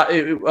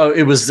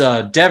 It was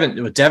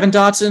Devin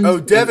Dotson.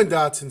 Oh, Devin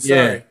Dotson. Sorry.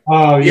 Yeah.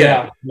 Oh,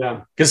 yeah.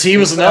 Because he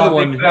was another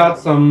one. They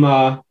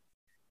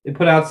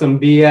put out some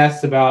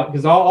BS about,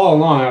 because all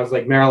along I was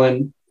like,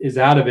 Maryland is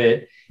out of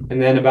it.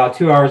 And then about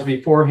 2 hours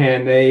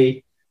beforehand,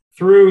 they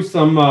through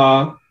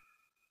some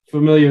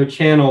familiar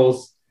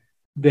channels,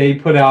 they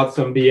put out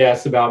some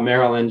BS about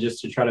Maryland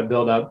just to try to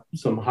build up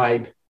some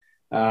hype.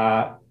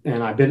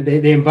 And I bet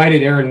they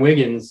invited Aaron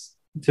Wiggins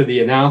to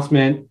the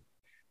announcement.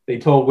 They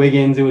told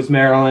Wiggins it was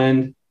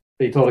Maryland.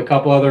 They told a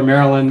couple other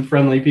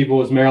Maryland-friendly people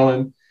it was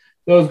Maryland.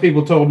 Those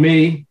people told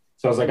me.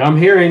 So I was like, I'm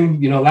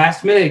hearing,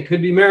 last minute, it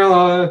could be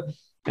Maryland.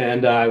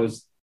 And it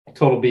was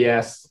total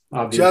BS,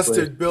 obviously. Just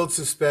to build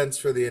suspense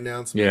for the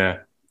announcement. Yeah.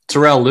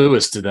 Terrell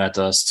Lewis did that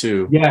to us,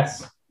 too.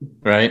 Yes.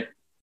 Right?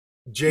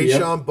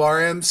 Sean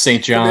Barham's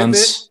St.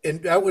 John's.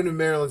 And that went in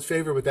Maryland's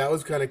favor, but that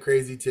was kind of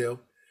crazy, too.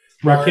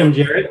 Rakim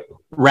Jarrett.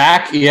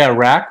 Rack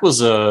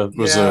was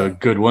a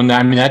good one.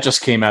 I mean, that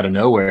just came out of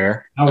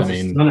nowhere. That was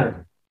a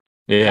stunner.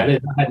 Yeah. I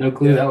had no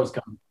clue that was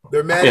coming.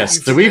 They're mad at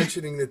you for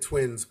mentioning the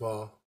twins,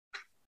 Paul.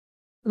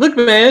 Look,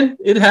 man,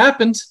 it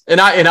happened.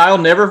 And I'll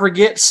never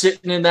forget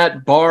sitting in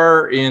that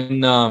bar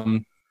in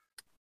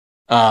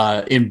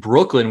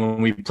Brooklyn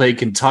when we played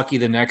Kentucky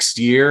the next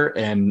year,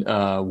 and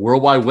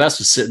Worldwide West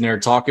was sitting there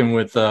talking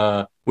with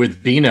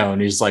Bino,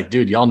 and he's like,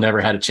 dude, y'all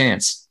never had a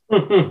chance.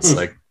 It's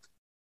like,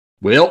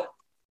 well,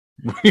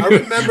 I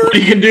remember what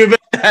you can do about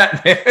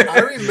that, man. I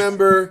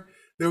remember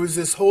there was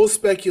this whole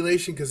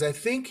speculation because I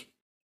think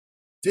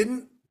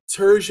didn't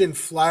Turgeon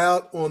fly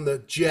out on the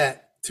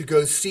jet to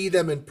go see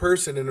them in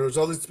person, and there was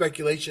all this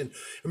speculation. I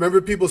remember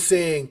people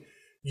saying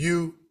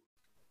you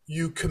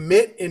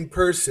commit in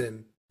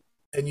person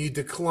and you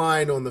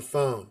decline on the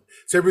phone.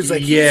 So everybody's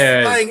like,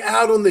 he's flying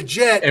out on the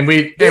jet, and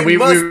we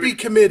must be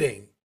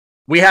committing.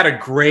 We had a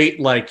great,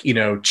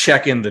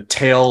 checking the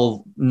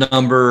tail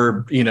number,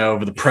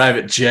 of the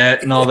private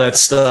jet and all that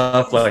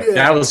stuff.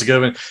 That was a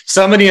good one.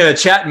 Somebody in the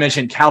chat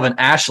mentioned Calvin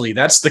Ashley.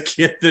 That's the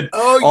kid that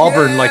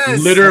Auburn,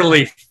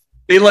 literally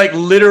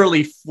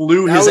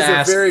flew his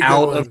ass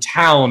out of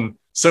town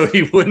so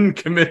he wouldn't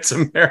commit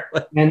to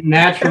Maryland. And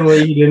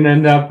naturally, he didn't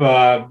end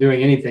up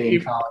doing anything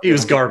in college. He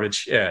was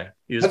garbage. Yeah.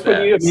 He was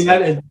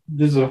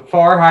there's a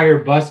far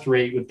higher bust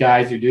rate with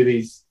guys who do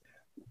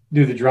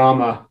the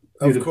drama.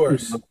 Of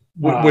course.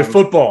 With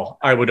football,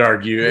 I would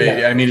argue.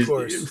 Yeah, I mean,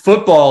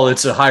 football,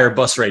 it's a higher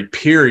bus rate,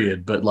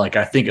 period. But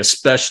I think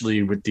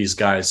especially with these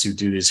guys who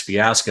do these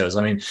fiascos,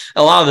 I mean,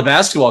 a lot of the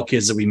basketball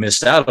kids that we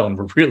missed out on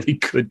were really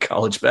good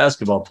college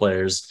basketball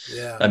players.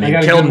 Yeah. I mean,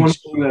 one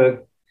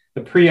from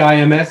the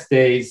pre-IMS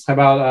days. How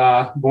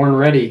about Born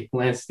Ready,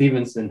 Lance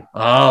Stevenson?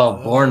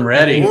 Oh, Born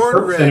Ready.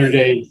 Center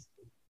days.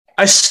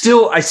 I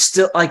still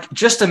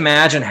just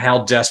imagine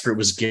how desperate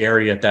was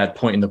Gary at that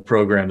point in the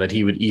program that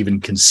he would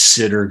even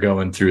consider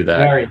going through that.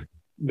 Very,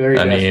 very.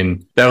 I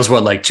mean, that was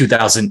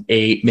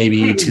 2008,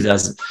 maybe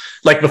 2000,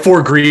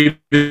 before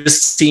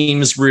Grievous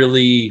teams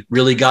really,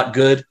 really got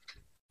good.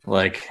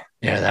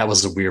 That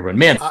was a weird one,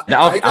 man.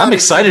 I'm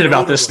excited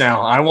about this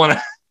now. I want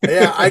to.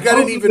 Yeah, I got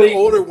an even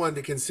older one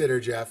to consider,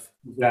 Jeff.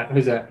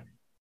 Who's that?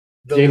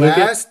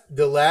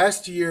 The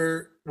last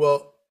year,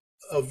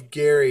 of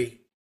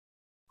Gary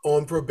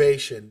on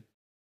probation,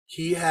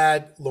 he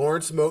had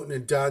Lawrence Moten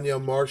and Danielle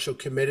Marshall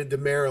committed to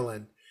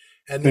Maryland,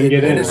 and the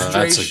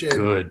administration that's a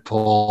good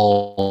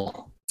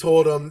pull.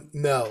 Told him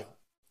no,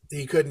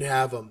 he couldn't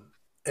have them,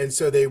 and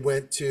so they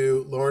went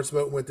to Lawrence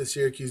Moten went to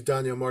Syracuse,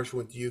 Danielle Marshall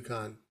went to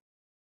UConn.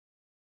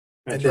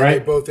 That's right.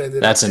 They both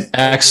ended. That's an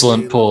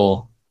excellent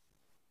pull.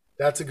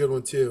 That's a good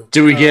one too.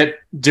 Do we get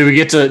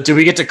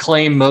to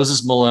claim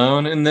Moses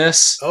Malone in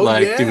this? Oh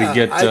yeah. Do we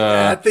get?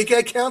 I think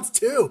that counts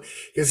too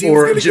because he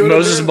or was going to go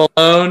Moses to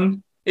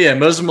Malone. Yeah,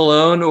 Moses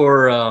Malone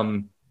or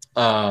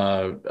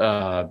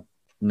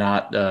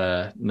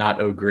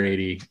not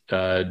O'Grady.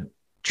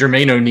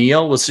 Jermaine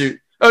O'Neal was who?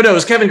 Oh no, it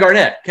was Kevin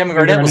Garnett. Kevin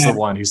Garnett was the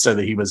one who said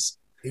that he was.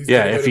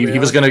 If he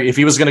was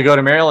going to go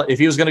to Maryland, if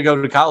he was going to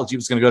go to college, he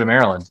was going to go to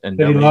Maryland. And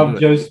he loved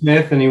Joe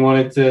Smith, and he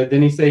wanted to.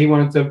 Didn't he say he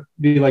wanted to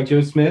be like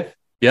Joe Smith?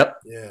 Yep.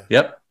 Yeah.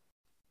 Yep.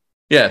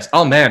 Yes.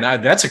 Oh man,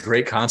 that's a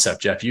great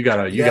concept, Jeff. You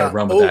gotta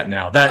run with that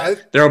now.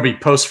 There will be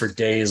posts for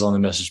days on the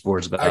message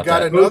boards about that. I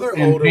got another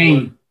older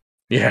one.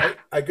 Yeah.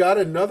 I got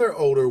another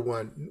older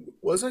one.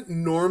 Wasn't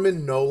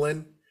Norman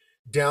Nolan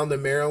down to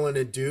Maryland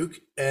and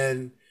Duke,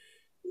 and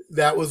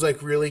that was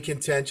like really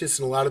contentious,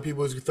 and a lot of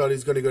people thought he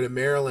was going to go to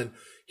Maryland.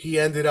 He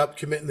ended up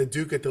committing to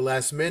Duke at the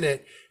last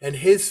minute, and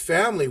his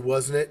family,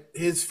 wasn't it?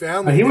 His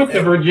family. He went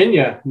to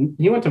Virginia.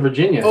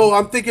 Oh,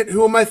 I'm thinking.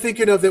 Who am I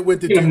thinking of that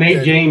went to Duke?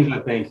 Nate James, I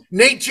think.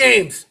 Nate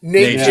James.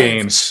 Nate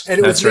James. And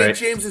it was Nate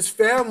James's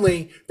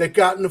family that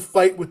got in a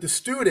fight with the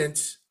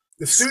students,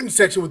 the student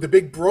section with the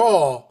big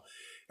brawl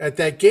at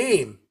that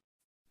game.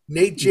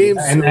 Nate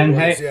James.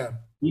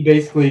 He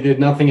basically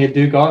did nothing at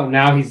Duke.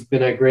 Now he's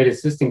been a great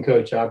assistant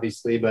coach,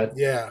 obviously, but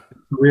his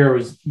career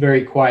was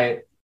very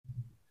quiet.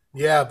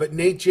 Yeah, but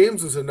Nate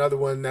James was another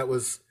one that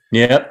was.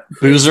 Yep,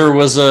 Boozer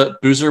was a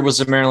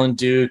Maryland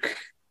Duke.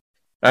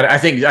 I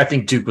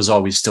think Duke was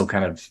always still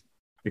kind of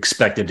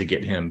expected to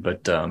get him,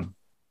 but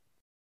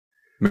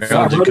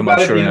Maryland did come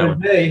up short.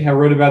 I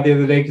wrote about it the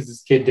other day because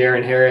this kid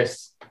Darren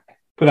Harris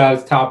put out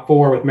his top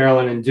 4 with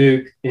Maryland and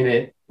Duke in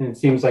it, and it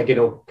seems like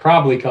it'll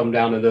probably come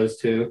down to those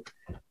two.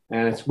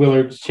 And it's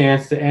Willard's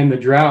chance to end the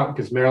drought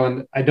because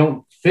Maryland, I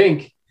don't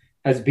think,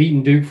 has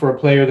beaten Duke for a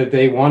player that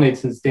they wanted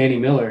since Danny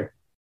Miller.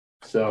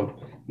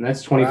 So, and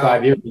that's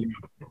 25 years ago.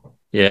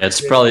 Yeah,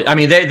 it's probably – I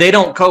mean, they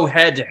don't go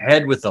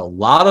head-to-head with a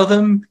lot of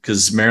them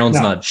because Maryland's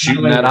not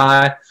shooting that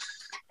high.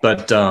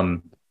 But,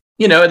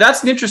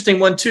 that's an interesting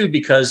one too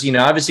because,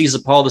 obviously he's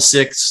a Paul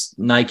VI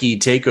Nike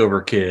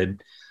takeover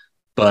kid.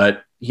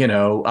 But,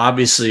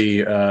 obviously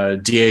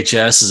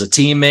DHS is a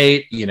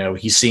teammate.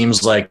 He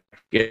seems like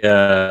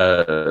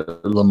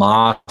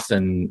Lamothe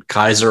and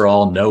Kaiser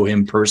all know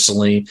him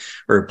personally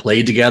or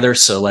played together.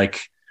 So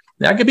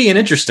that could be an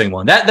interesting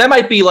one. That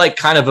might be like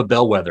kind of a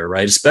bellwether,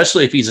 right?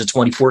 Especially if he's a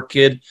 24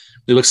 kid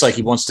who looks like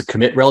he wants to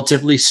commit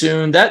relatively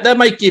soon. That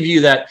might give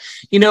you that.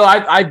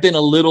 I've been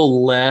a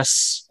little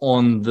less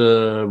on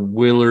the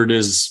Willard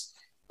is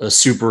a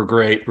super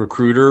great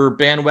recruiter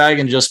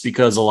bandwagon just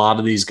because a lot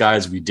of these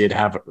guys we did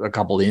have a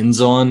couple ins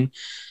on.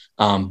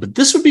 But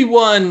this would be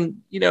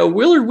one,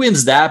 Willard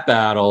wins that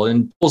battle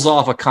and pulls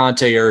off a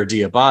Conte or a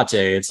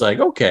Diabate. It's like,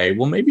 okay,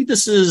 well, maybe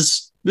this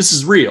is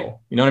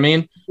real. You know what I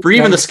mean? For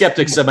even the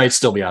skeptics that might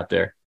still be out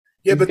there.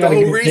 Yeah, but the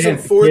whole reason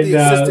for the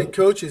assistant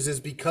coaches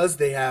is because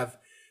they have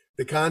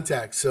the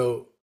contacts.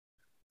 So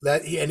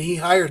he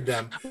hired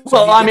them.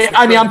 Well,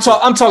 I'm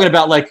talking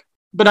about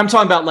I'm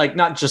talking about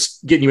not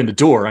just getting you in the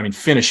door. I mean,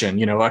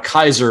 finishing. A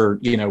Kaiser,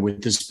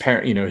 with his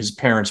parent, his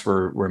parents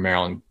were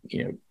Maryland.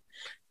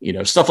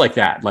 Stuff like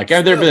that.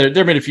 There've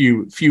been a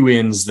few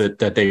ins that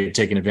they've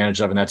taken advantage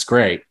of, and that's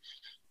great.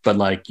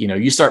 But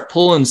you start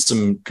pulling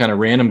some kind of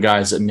random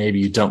guys that maybe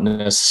you don't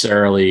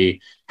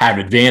necessarily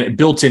have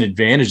built-in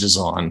advantages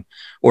on,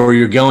 or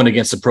you're going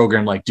against a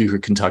program like Duke or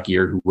Kentucky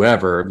or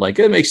whoever.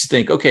 It makes you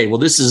think, okay, well,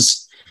 this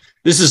is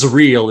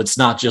real. It's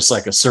not just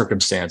like a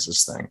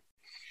circumstances thing.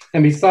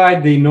 And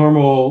beside the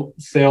normal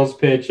sales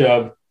pitch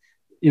of,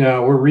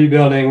 we're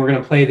rebuilding, we're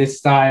going to play this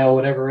style,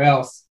 whatever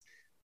else,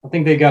 I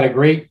think they got a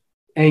great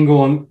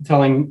angle on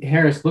telling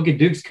Harris, look at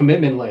Duke's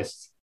commitment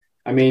list.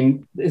 I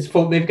mean, it's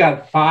full. They've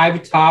got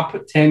 5 top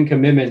 10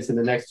 commitments in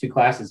the next 2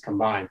 classes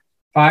combined.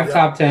 5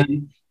 top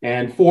 10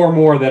 and 4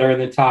 more that are in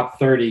the top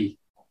 30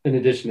 in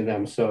addition to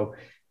them. So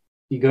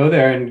you go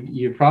there and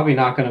you're probably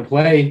not going to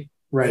play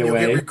right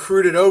away. Get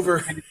recruited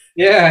over.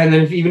 Yeah, and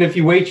then even if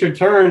you wait your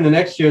turn, the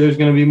next year there's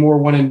going to be more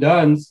one and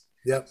dones.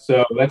 Yep.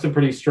 So that's a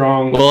pretty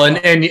strong. Well, and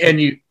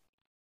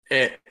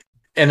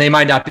they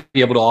might not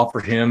be able to offer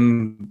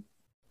him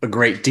a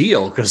great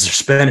deal because they're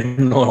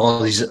spending on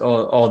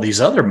all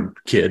these other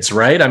kids,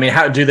 right? I mean,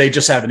 how do they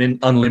just have an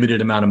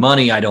unlimited amount of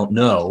money? I don't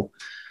know.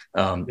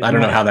 I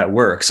don't know how that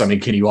works. I mean,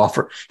 can you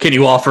offer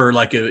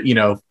like a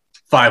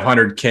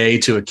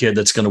 $500K to a kid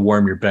that's going to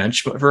warm your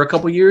bench for a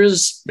couple of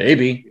years?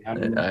 Maybe. I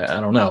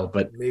don't know,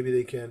 but maybe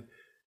they can.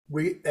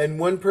 And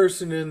one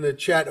person in the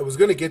chat, I was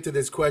going to get to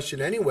this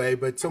question anyway,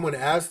 but someone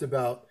asked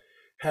about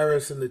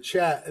Harris in the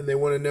chat, and they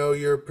want to know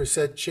your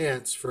percent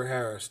chance for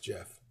Harris,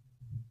 Jeff.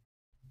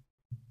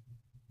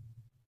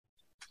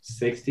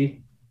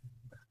 60.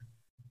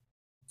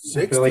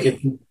 60. I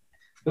feel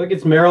like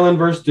it's Maryland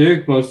versus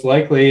Duke most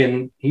likely,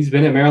 and he's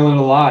been at Maryland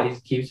a lot. He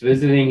keeps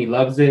visiting. He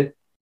loves it.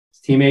 His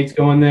teammates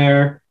going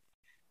there.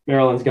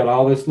 Maryland's got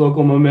all this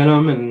local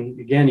momentum, and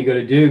again, you go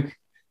to Duke,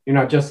 you're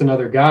not just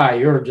another guy.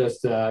 You're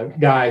just a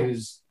guy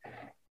who's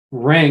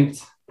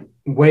ranked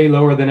way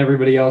lower than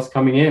everybody else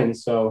coming in.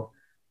 So,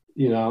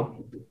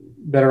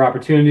 better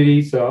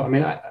opportunity. So, I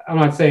mean, I'm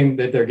not saying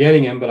that they're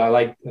getting him, but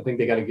I think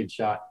they got a good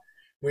shot.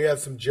 We have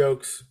some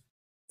jokes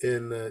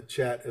in the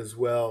chat as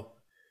well,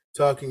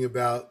 talking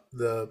about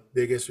the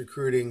biggest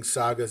recruiting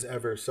sagas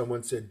ever.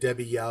 Someone said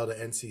Debbie Yao to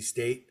NC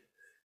State.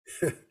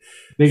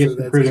 Biggest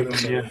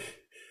recruiting, yeah.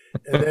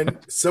 And then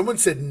someone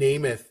said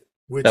Namath,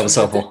 which that was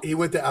helpful. He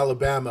went to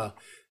Alabama.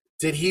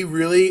 Did he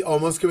really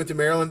almost commit to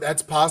Maryland?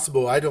 That's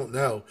possible. I don't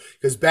know,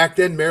 because back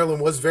then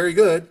Maryland was very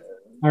good.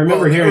 I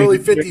remember in the hearing early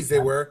 50s they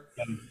were.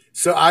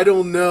 So I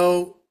don't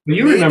know. Well,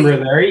 you remember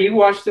it, Larry. You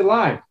watched it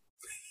live.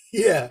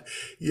 Yeah.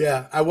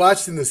 I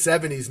watched in the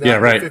 70s,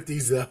 not in the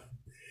 50s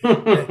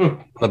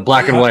though. The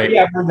black and white.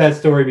 Yeah, I've heard that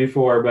story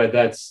before, but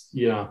that's,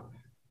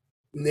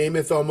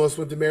 Namath almost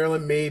went to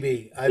Maryland,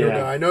 maybe. I don't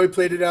know. I know he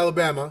played at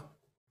Alabama,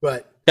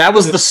 but that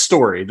was the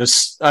story.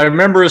 I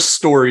remember a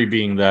story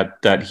being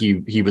that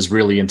he was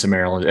really into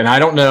Maryland, and I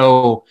don't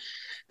know.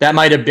 That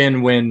might have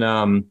been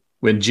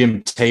when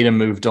Jim Tatum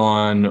moved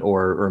on,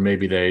 or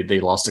maybe they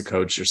lost a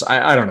coach, or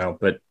I don't know,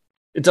 but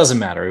it doesn't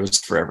matter. It was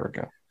forever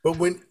ago. But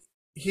when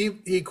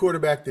he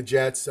quarterbacked the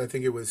Jets, I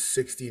think it was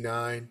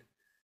 1969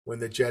 when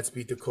the Jets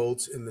beat the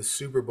Colts in the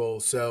Super Bowl.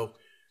 So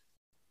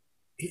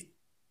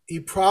he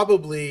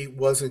probably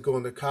wasn't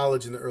going to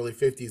college in the early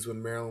 50s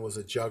when Maryland was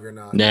a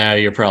juggernaut. Nah,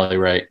 you're probably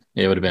right.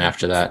 It would have been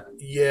after that.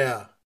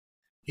 Yeah.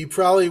 He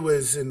probably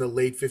was in the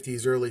late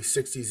 50s, early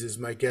 60s is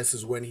my guess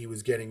is when he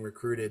was getting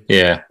recruited.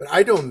 Yeah. But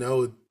I don't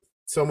know.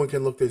 Someone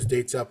can look those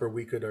dates up, or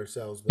we could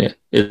ourselves. But. Yeah,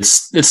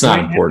 it's not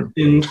important.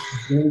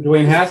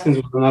 Dwayne Haskins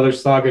was another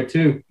saga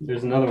too.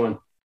 There's another one.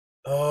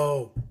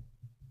 Oh,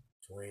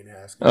 Dwayne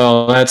Haskins.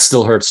 Oh, that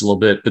still hurts a little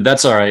bit, but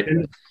that's all right.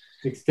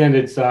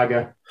 Extended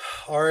saga.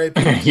 All right,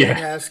 Dwayne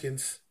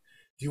Haskins.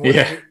 Do you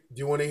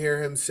want to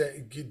hear him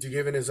say? Do you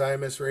give in his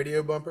IMS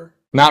radio bumper?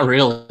 Not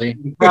really.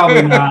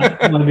 Probably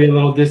not. I'm going to be a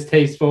little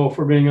distasteful,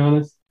 for being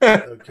honest.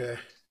 Okay.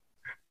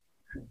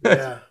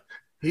 Yeah.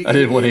 I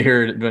didn't want to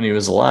hear it when he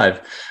was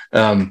alive.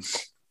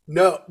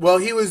 No, well,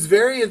 he was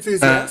very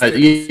enthusiastic.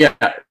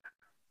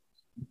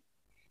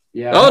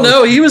 Yeah. Oh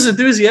no, he was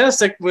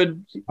enthusiastic.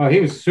 He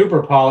was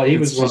super polished. He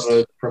was one of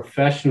the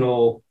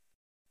professional,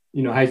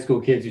 high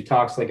school kids who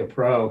talks like a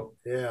pro.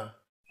 Yeah.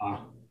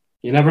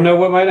 You never know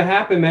what might have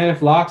happened, man.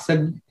 If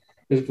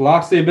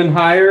Loxley had been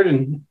hired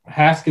and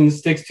Haskins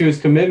sticks to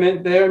his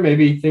commitment there,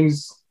 maybe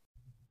things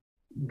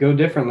go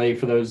differently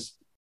for those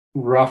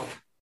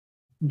rough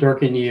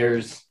Durkin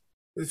years.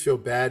 I feel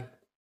bad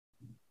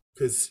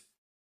because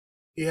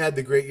he had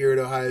the great year at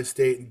Ohio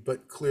State,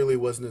 but clearly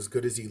wasn't as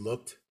good as he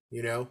looked,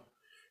 And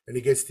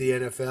he gets to the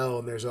NFL,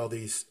 and there's all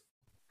these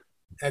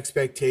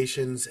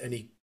expectations, and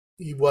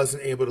he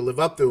wasn't able to live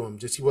up to them.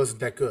 Just he wasn't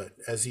that good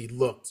as he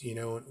looked,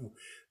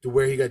 to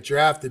where he got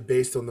drafted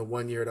based on the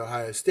 1 year at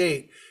Ohio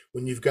State,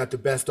 when you've got the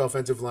best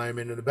offensive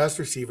linemen and the best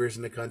receivers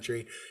in the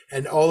country,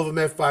 and all of them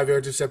have 5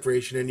 yards of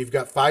separation, and you've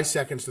got 5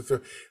 seconds to throw,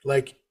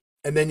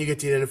 and then you get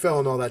to the NFL,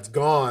 and all that's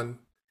gone.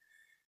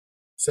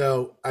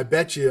 So I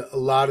bet you a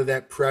lot of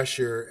that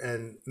pressure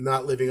and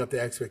not living up to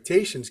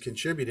expectations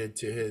contributed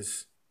to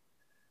his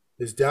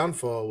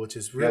downfall, which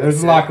is really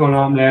there's sad. A lot going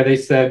on there. They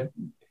said,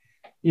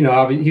 he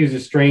was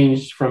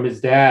estranged from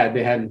his dad.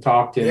 They hadn't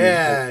talked to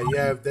him.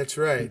 Yeah, that's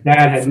right.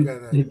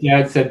 His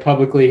dad said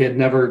publicly he had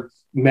never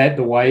met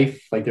the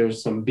wife. Like there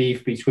was some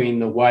beef between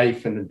the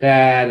wife and the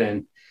dad.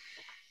 And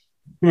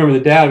remember,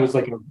 the dad was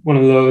like one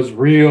of those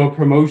real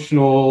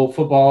promotional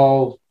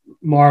football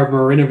Marv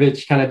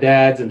Marinovich kind of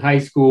dads in high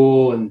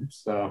school, and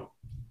so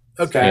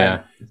okay,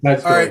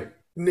 that's all right.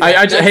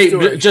 I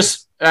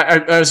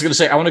was going to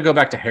say I want to go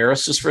back to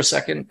Harris just for a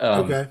second.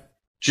 Okay,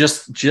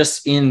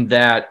 just in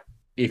that,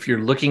 if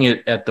you're looking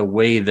at the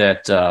way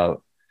that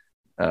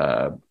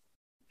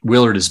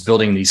Willard is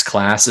building these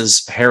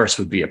classes, Harris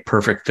would be a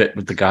perfect fit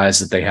with the guys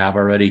that they have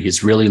already.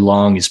 He's really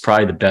long. He's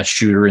probably the best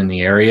shooter in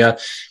the area.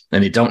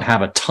 And they don't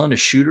have a ton of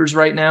shooters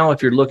right now.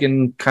 If you're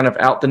looking kind of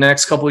out the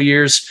next couple of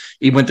years,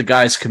 even with the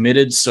guys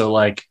committed. So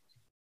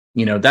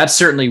that's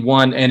certainly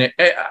one. And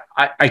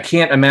I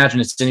can't imagine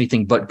it's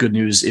anything but good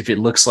news if it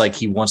looks like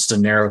he wants to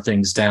narrow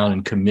things down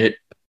and commit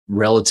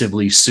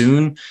relatively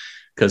soon.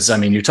 Because,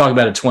 you're talking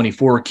about a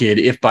 24 kid.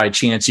 If by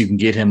chance you can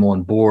get him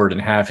on board and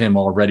have him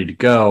all ready to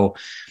go,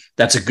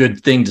 that's a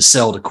good thing to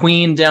sell to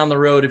Queen down the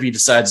road if he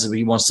decides that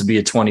he wants to be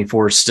a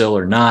 24 still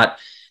or not.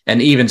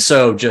 And even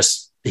so,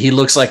 he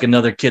looks like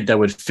another kid that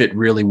would fit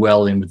really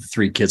well in with the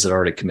 3 kids that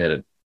already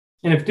committed.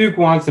 And if Duke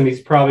wants him, he's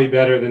probably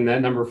better than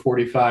that number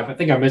 45. I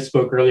think I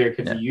misspoke earlier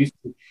because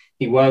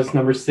he was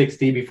number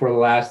 60 before the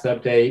last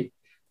update.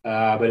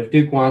 But if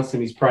Duke wants him,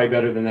 he's probably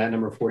better than that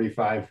number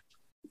 45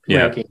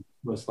 ranking,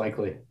 most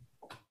likely.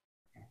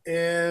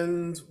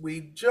 And we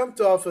jumped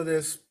off of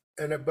this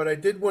but I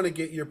did want to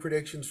get your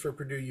predictions for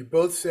Purdue. You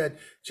both said,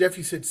 Jeff,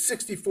 you said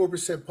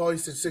 64%, Paul, you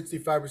said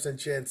 65%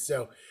 chance.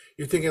 So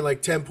you're thinking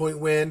like 10-point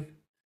win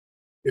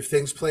if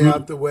things play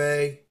out the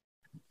way?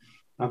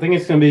 I think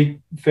it's going to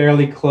be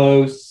fairly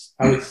close.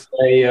 I would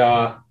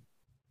say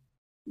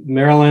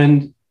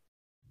Maryland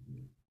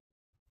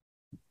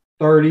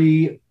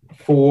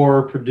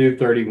 34, Purdue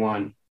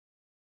 31.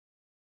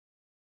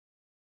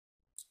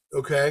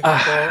 Okay.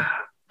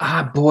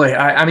 Boy,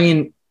 I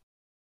mean,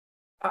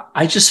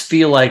 I just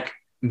feel like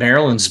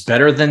Maryland's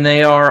better than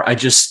they are. I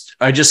just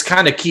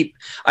kind of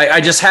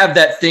I just have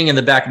that thing in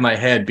the back of my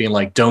head being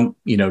like, don't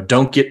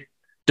get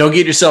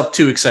yourself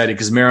too excited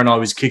because Maryland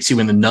always kicks you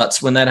in the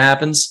nuts when that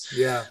happens.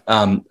 Yeah.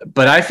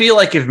 But I feel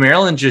like if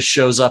Maryland just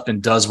shows up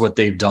and does what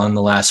they've done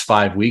the last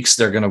 5 weeks,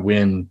 they're going to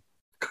win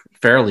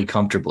fairly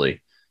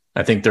comfortably.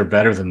 I think they're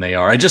better than they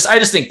are. I just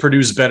think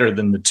Purdue's better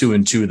than the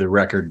 2-2 the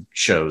record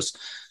shows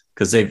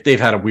because they've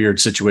had a weird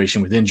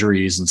situation with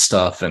injuries and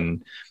stuff.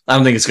 And I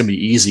don't think it's going to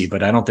be easy,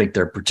 but I don't think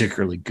they're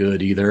particularly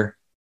good either.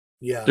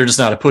 Yeah. They're just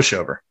not a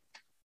pushover.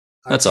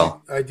 That's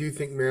all. I do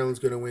think Maryland's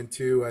going to win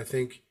too. I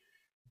think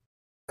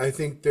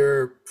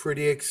they're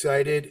pretty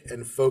excited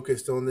and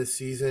focused on this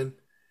season.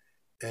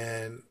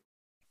 And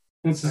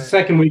it's the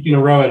second week in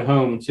a row at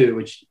home too,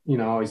 which,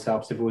 always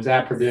helps. If it was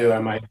at Purdue, I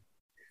might.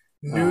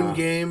 Noon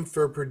game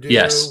for Purdue,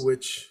 yes.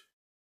 Which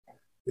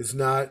is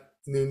not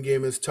 – noon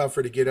game is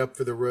tougher to get up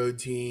for the road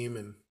team.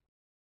 And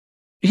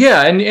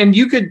yeah, and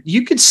you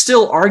could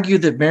still argue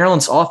that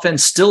Maryland's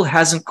offense still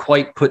hasn't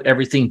quite put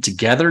everything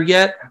together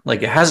yet.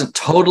 Like it hasn't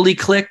totally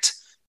clicked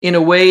in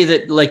a way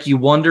that like you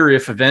wonder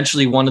if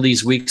eventually one of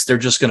these weeks they're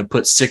just going to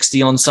put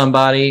 60 on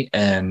somebody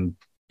and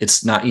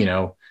it's not,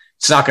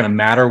 it's not going to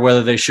matter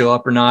whether they show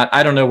up or not.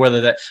 I don't know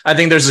whether that – I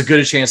think there's as good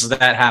a chance of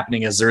that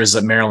happening as there is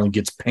that Maryland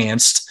gets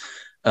pantsed.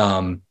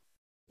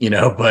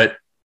 But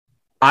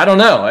I don't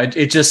know.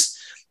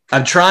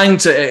 I'm trying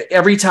to,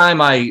 every time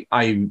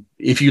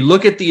if you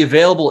look at the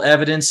available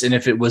evidence and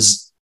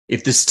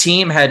if this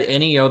team had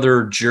any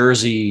other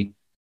jersey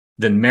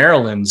than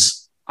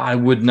Maryland's, I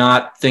would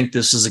not think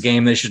this is a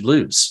game they should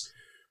lose.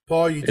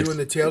 Paul, you doing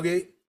the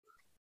tailgate?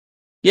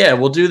 Yeah,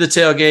 we'll do the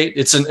tailgate.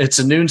 It's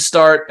a noon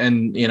start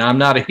and, I'm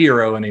not a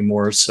hero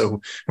anymore,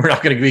 so we're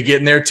not going to be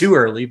getting there too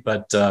early,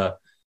 but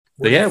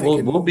yeah,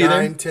 we'll be 9,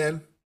 there.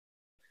 10?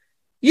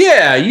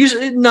 Yeah,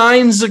 usually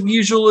 9's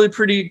usually a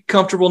pretty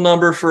comfortable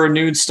number for a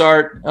noon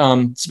start,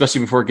 especially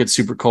before it gets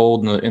super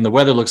cold and the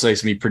weather looks like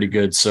it's going to be pretty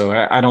good. So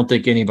I don't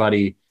think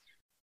anybody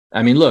 –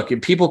 I mean, look,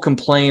 if people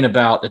complain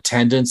about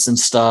attendance and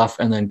stuff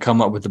and then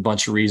come up with a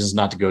bunch of reasons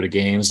not to go to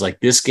games, like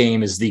this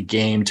game is the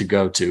game to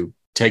go to.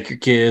 Take your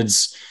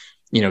kids.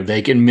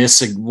 They can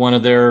miss one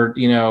of their,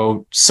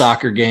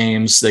 soccer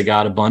games. They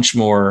got a bunch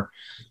more.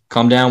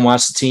 Come down,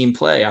 watch the team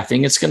play. I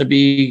think it's going to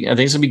be good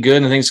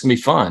and I think it's going to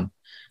be fun.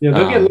 Yeah,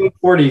 they'll get low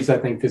 40s, I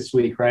think, this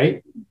week,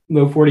 right?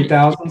 Low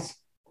 40,000s.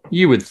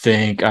 You would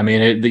think. I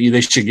mean, they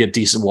should get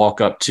decent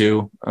walk up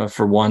too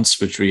for once,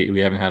 which we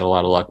haven't had a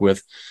lot of luck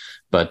with.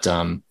 But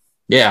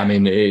yeah, I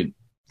mean,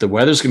 the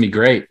weather's gonna be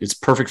great. It's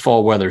perfect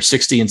fall weather,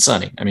 60 and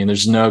sunny. I mean,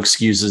 there's no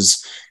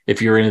excuses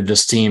if you're into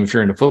this team. If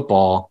you're into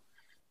football,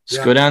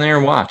 just go down there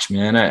and watch,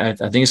 man. I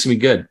think it's gonna be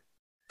good.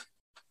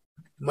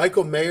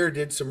 Michael Mayer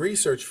did some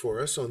research for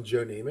us on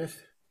Joe Namath.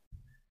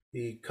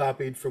 He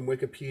copied from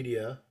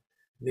Wikipedia.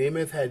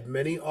 Namath had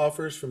many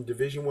offers from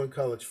Division I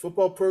college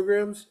football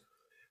programs,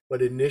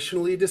 but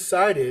initially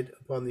decided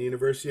upon the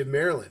University of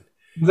Maryland.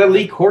 Was that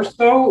Lee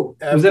Corso?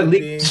 Was that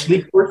Lee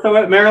Corso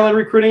at Maryland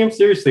recruiting him?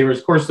 Seriously, or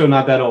is Corso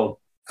not that old?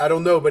 I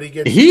don't know, but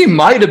he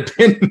might have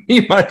been.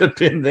 He might have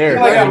been there.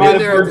 I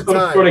might have heard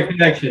some sort of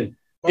connection.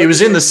 It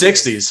was in the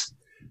 60s.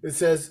 It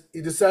says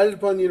he decided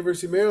upon the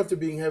University of Maryland after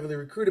being heavily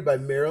recruited by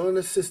Maryland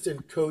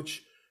assistant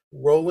coach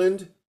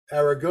Roland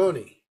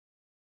Aragoni.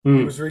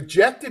 He was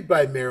rejected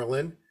by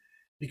Maryland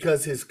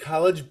because his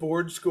college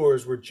board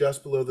scores were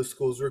just below the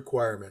school's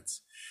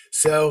requirements.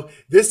 So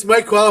this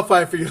might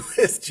qualify for your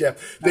list,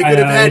 Jeff. They could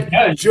have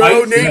had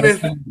Joe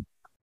Namath.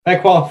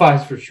 That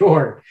qualifies for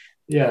sure.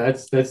 Yeah,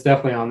 that's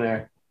definitely on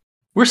there.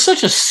 We're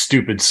such a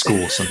stupid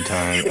school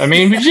sometimes. I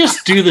mean, we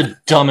just do the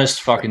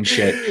dumbest fucking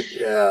shit.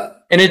 Yeah.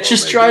 And it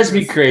just drives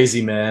me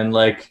crazy, man.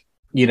 Like,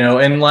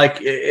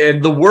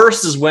 and the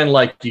worst is when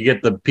you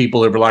get the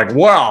people who are like,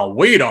 well,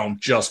 we don't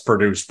just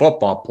produce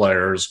football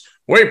players.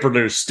 We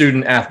produce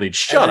student athletes.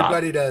 Shut up.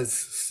 Everybody does.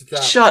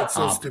 Stop. Shut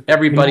so up. Stupid.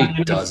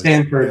 Everybody does.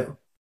 Stanford.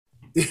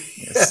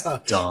 It's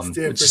dumb.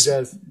 Stanford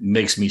does.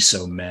 Makes me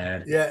so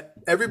mad. Yeah.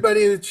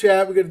 Everybody in the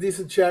chat, we got a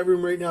decent chat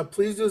room right now.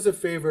 Please do us a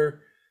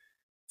favor.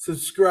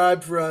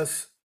 Subscribe for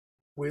us.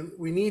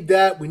 We need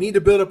that. We need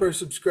to build up our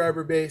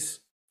subscriber base.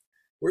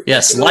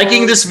 Yes,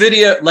 liking this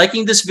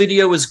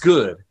video is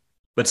good,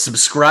 but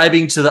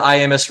subscribing to the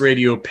IMS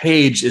Radio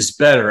page is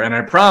better. And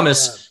I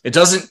promise it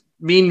doesn't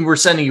mean we're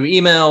sending you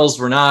emails.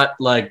 We're not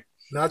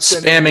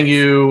spamming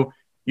you.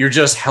 You're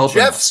just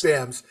helping us.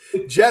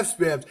 Jeff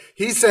spams.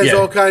 He sends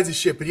all kinds of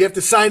shit, but you have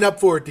to sign up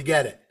for it to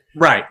get it.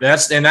 Right.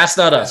 That's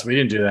not us. We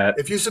didn't do that.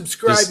 If you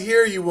subscribe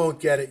here, you won't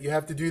get it. You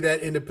have to do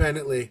that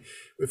independently.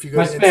 If you go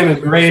My to spam is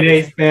Instagram, grade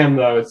A spam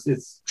though.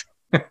 It's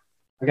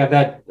I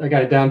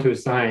got it down to a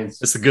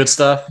science. It's the good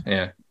stuff.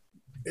 Yeah.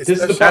 This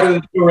is the part of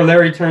the show where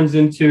Larry turns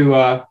into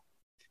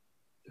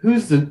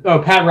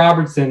Pat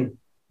Robertson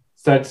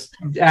starts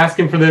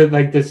asking for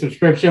the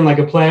subscription like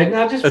a play.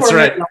 No, just that's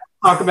right.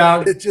 Talk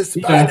about it. Just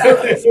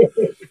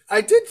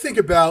I did think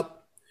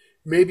about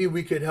maybe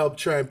we could help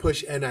try and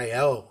push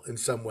NIL in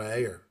some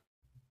way, or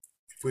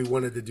if we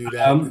wanted to do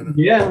that.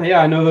 Yeah,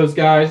 I know those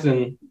guys,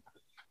 and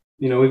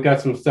we've got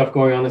some stuff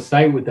going on the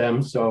site with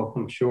them, so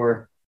I'm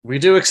sure we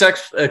do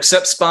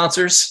accept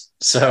sponsors.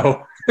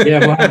 So yeah,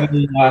 we'll have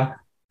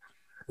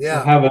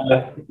we'll have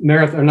a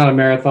marathon, or not a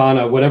marathon,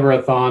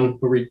 a thon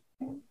where we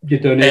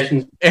get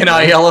donations.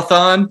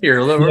 NIL-a-thon here,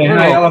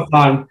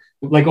 NIL-a-thon,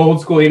 like old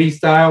school 80s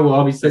style. We'll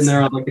all be sitting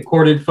there on like the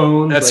corded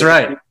phones. That's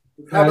right.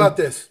 How about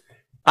this?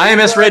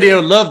 IMS Radio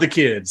love the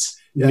kids.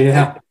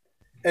 Yeah.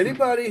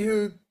 Anybody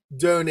who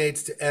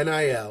donates to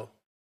NIL,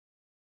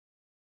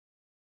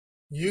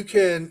 you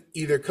can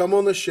either come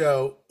on the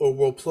show or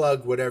we'll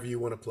plug whatever you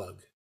want to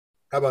plug.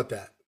 How about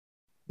that?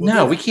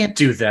 We can't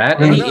do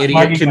that. Any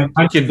idiot can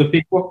the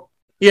people.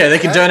 Yeah, they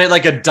can donate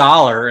like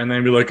 $1 and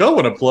then be like, "Oh, I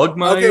want to plug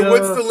my." Okay,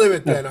 what's the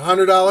limit then?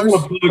 $100. I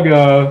want to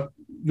plug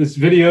this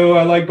video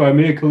I like by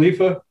Mia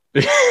Khalifa.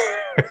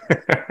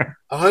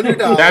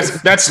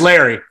 $100. That's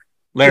Larry.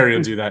 Larry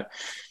will do that.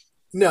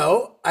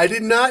 No, I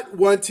did not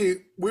want to.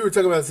 We were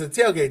talking about this at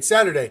the tailgate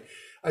Saturday.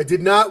 I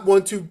did not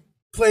want to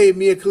play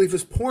Mia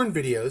Khalifa's porn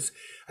videos.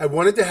 I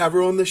wanted to have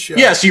her on the show.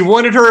 Yes, you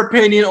wanted her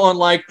opinion on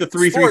like the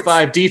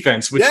 3-3-5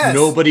 defense, which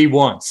nobody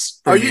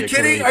wants. Are you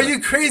kidding? Khalifa. Are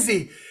you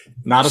crazy?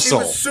 Not a soul.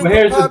 Well,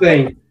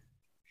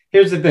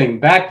 here's the thing.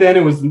 Back then,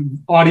 it was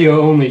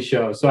audio only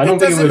show, so I don't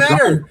think it was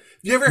matter.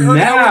 You ever heard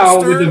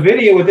now with the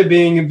video, with it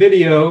being a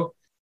video,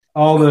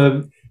 all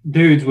the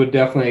dudes would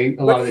definitely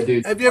a lot of the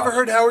dudes. Have you ever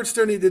heard Howard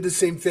Stern? He did the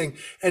same thing.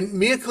 And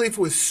Mia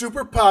Khalifa was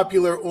super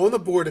popular on the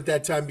board at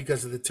that time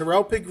because of the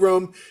Terrell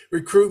Pigrom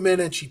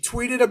recruitment, and she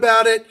tweeted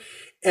about it.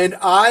 And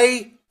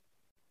I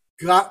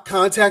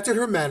contacted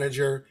her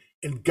manager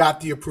and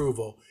got the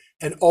approval.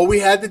 And all we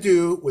had to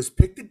do was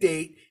pick the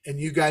date, and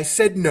you guys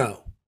said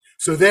no.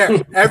 So there,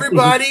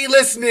 everybody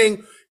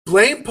listening,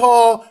 blame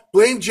Paul,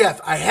 blame Jeff.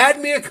 I had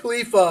Mia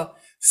Khalifa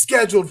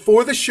scheduled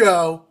for the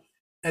show,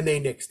 and they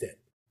nixed it.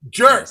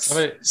 Jerks.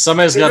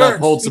 Somebody's got to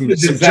hold some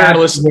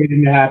journalists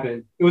waiting to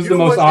happen. It was the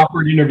most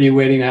awkward interview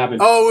waiting to happen.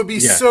 Oh, it would be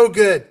so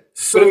good.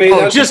 So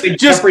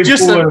Jeffrey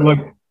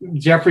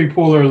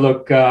Pooler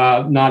look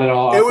not at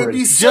all awkward. It would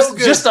be so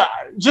good.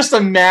 Just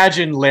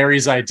imagine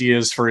Larry's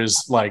ideas for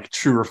his like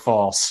true or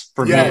false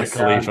for Mia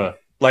Khalifa.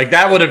 Like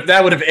that would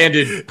have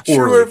ended poorly.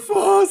 True or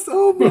false?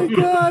 Oh my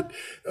god!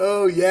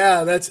 Oh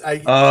yeah,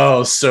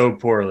 so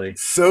poorly.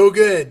 So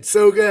good,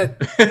 so good.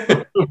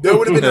 That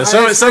would have been the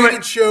highest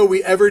rated show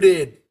we ever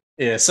did.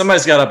 Yeah,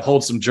 somebody's got to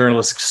uphold some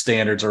journalistic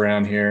standards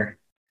around here.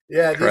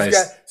 Yeah,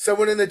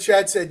 someone in the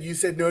chat said you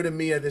said no to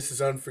Mia. This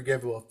is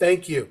unforgivable.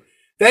 Thank you.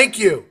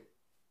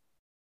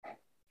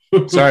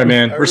 Sorry,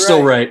 man. We're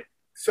still right.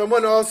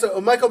 Someone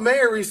also, Michael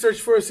Mayer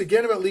researched for us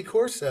again about Lee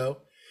Corso.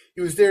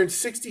 He was there in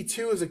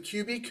 62 as a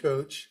QB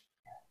coach,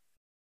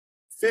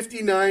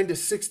 59 to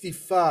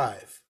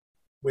 65.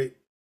 Wait.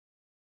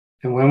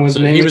 And when was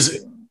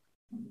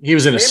he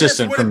was an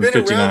assistant from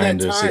 59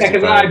 to 65.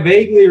 Because I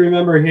vaguely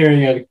remember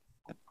hearing a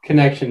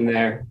connection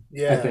there.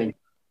 Yeah. I think.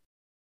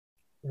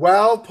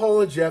 Wow,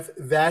 Paul and Jeff,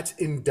 that's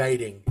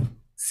indicting.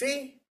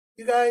 See,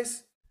 you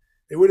guys,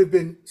 it would have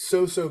been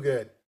so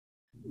good.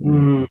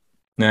 Mm.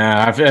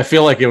 Nah, I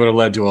feel like it would have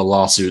led to a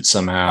lawsuit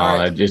somehow.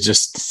 Right. It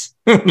just.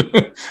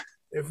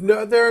 If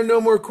there are no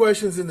more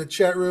questions in the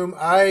chat room,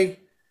 I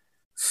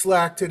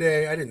slacked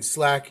today. I didn't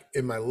slack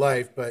in my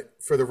life, but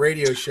for the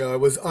radio show, I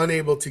was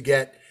unable to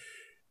get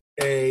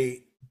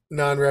a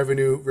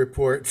non-revenue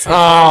report.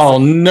 Oh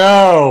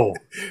no!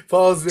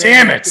 Paul's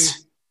damn it!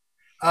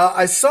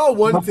 I saw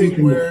one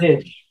thing where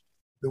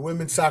the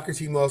women's soccer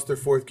team lost their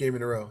 4th game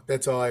in a row.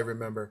 That's all I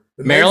remember.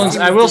 Maryland's.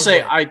 I will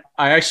say, I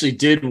actually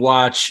did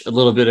watch a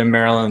little bit of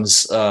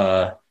Maryland's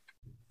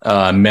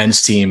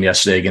men's team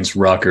yesterday against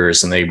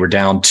Rutgers, and they were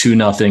down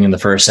 2-0 in the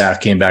first half.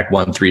 Came back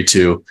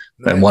 1-3-2,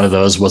 and one of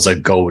those was a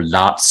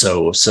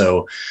golazzo.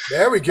 So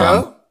there we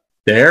go.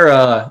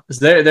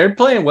 They're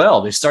playing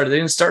well. They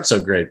didn't start so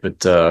great, but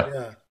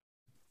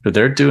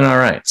they're doing all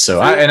right.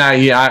 So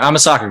I'm a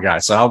soccer guy,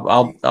 so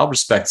I'll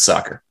respect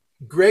soccer.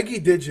 Greggy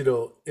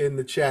Digital in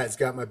the chat has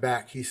got my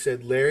back. He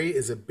said Larry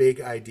is a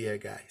big idea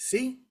guy.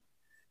 See,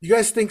 you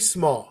guys think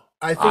small.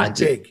 I think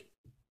big.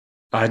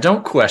 I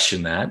don't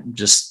question that.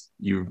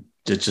 The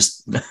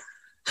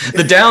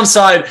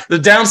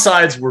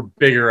downsides were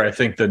bigger, I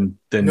think, than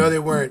no, they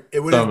weren't. It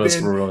would have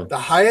been the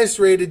highest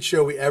rated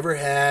show we ever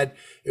had.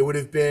 It would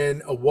have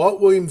been a Walt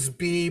Williams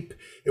beep.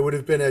 It would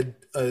have been a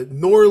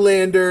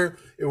Norlander.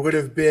 It would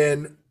have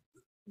been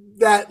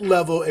that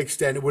level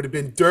extent. It would have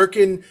been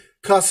Durkin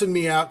cussing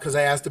me out because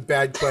I asked a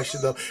bad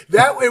question, though.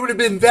 It would have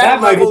been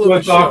that might be level the of a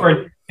most show.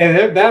 awkward.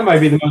 And that might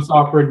be the most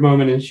awkward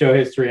moment in show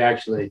history,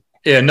 actually.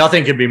 Yeah,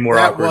 nothing could be more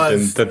That awkward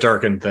was. than the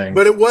Durkin thing.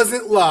 But it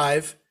wasn't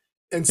live,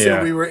 and so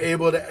Yeah. we were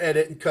able to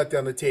edit and cut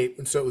down the tape,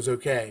 and so it was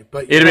okay.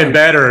 But It'd have been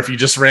better if you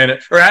just ran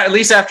it, or at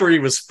least after he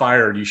was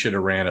fired, you should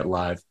have ran it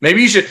live.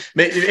 Maybe you should,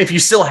 if you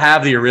still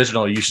have the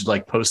original, you should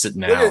like post it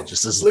now.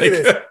 Just as look like,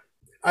 at this.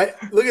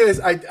 Look at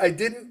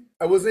this.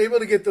 I wasn't able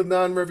to get the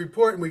non-rev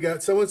report, and we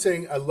got someone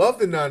saying, I love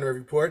the non-rev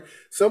report.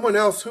 Someone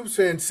else, Hoops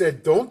fan,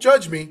 said, don't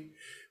judge me.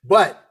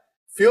 But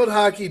field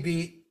hockey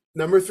beat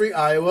number 3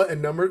 Iowa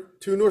and number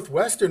 2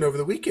 Northwestern over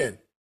the weekend.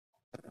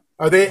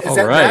 Is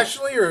that right.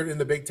 nationally or in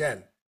the Big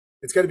Ten?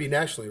 It's got to be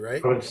nationally,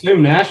 right? I would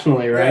assume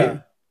nationally, right? Yeah.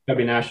 That'd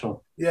be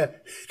national. Yeah.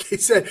 They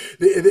said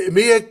the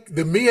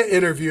Mia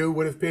interview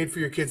would have paid for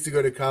your kids to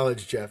go to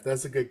college, Jeff.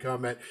 That's a good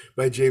comment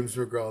by James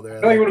McGraw there.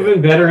 I think it would have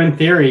been better in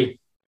theory.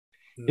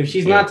 If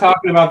she's not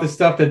talking about the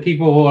stuff that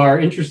people are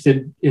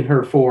interested in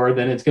her for,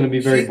 then it's going to be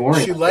very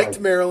boring. She liked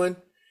Maryland,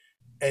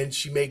 and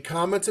she made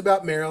comments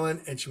about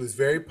Maryland, and she was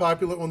very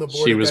popular on the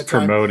board. she at was that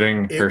time. promoting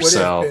It would have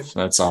herself. been.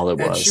 That's all it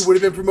And was. she would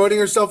have been promoting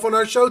herself on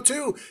our show,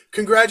 too.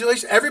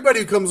 Congratulations.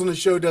 Everybody who comes on the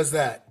show does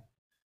that.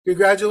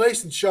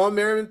 Congratulations, Sean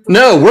Merriman.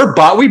 No,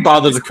 we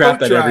bother It's the crap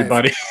coat out of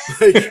drive.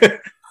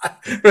 everybody.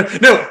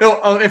 Like,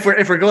 no.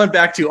 If we're going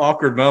back to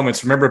awkward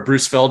moments, remember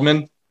Bruce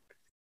Feldman?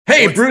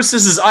 Hey, Bruce,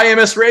 this is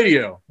IMS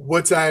Radio.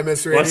 what's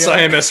IMS Radio? What's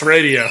IMS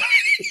Radio?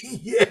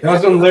 Yeah. That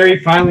was when Larry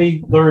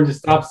finally learned to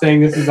stop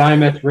saying this is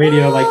IMS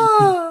Radio like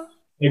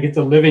it's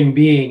a living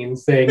being and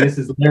saying this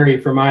is Larry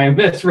from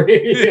IMS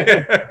Radio.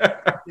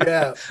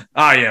 Yeah.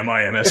 I am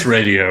IMS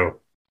Radio.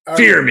 All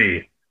Fear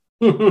right.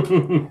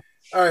 me.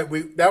 All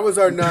right. That was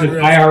our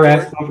non-rev IRS.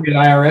 report. Don't forget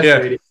IRS Yeah.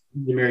 Radio.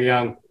 Jameer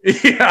Young.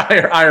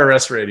 Yeah,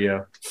 IRS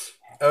Radio.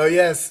 Oh,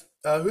 yes.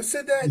 Who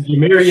said that?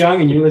 Jameer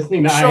Young, and you're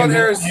listening to Sean IMS.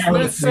 Harris.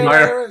 Smith said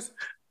IRS?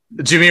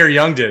 Jameer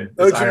Young did.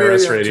 Oh, It's Jameer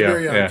IRS Young, Radio.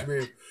 Jameer Young, Yeah. Jameer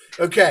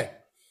Young. Okay.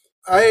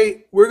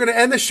 We're going to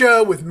end the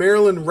show with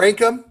Maryland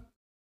Rankum.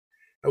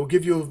 I will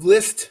give you a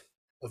list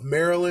of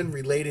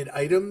Maryland-related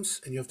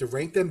items, and you have to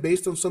rank them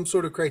based on some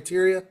sort of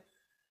criteria.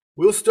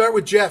 We'll start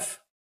with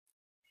Jeff.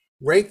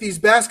 Rank these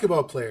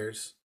basketball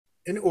players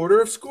in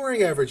order of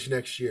scoring average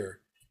next year.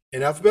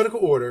 In alphabetical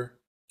order,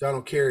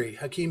 Donald Carey,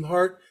 Hakeem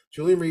Hart,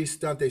 Julian Reese,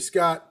 Dante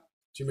Scott,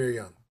 Jameer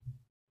Young.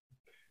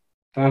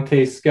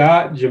 Dante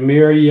Scott,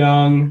 Jameer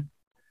Young,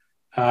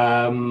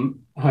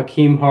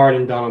 Hakeem Hart,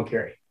 and Donald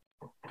Carey.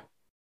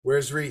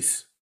 Where's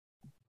Reese?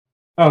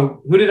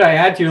 Oh, who did I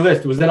add to your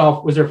list? Was that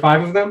all? Was there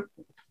 5 of them?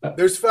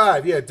 There's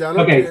 5. Yeah,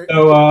 Donald Okay, Carey.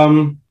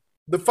 so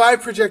The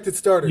 5 projected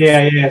starters.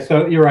 yeah.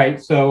 So you're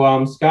right.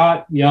 So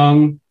Scott,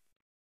 Young,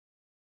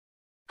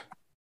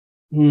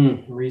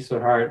 Reese or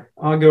Hart.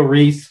 I'll go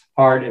Reese,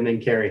 Hart, and then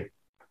Carey.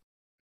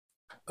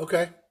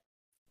 Okay.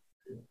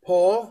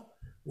 Paul,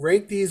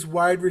 rank these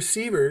wide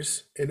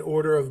receivers in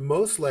order of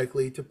most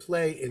likely to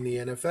play in the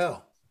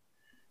NFL.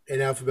 In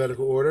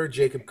alphabetical order,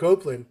 Jacob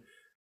Copeland,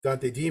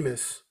 Dante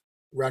Demas,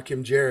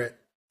 Rakim Jarrett,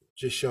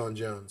 Deshaun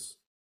Jones.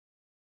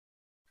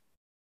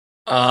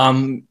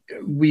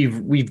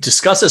 We've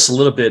discussed this a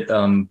little bit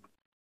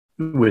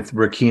with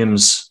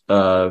Rakim's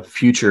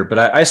future, but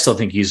I still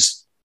think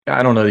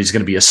I don't know that he's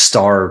going to be a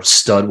star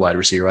stud wide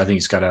receiver. I think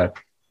he's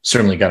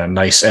certainly got a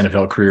nice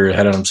NFL career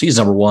ahead of him. So he's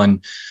number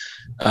 1.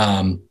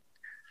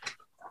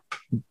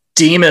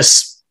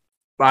 Demas,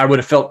 I would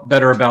have felt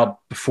better about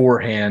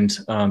beforehand,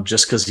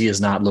 just because he has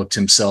not looked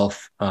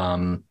himself.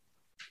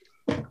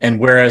 And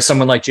whereas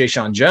someone like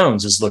Deshaun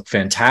Jones has looked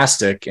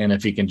fantastic, and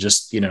if he can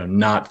just,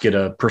 not get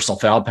a personal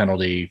foul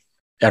penalty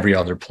every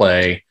other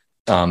play,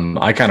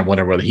 I kind of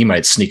wonder whether he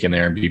might sneak in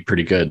there and be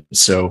pretty good.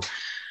 So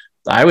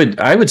I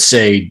would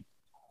say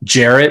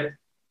Jarrett,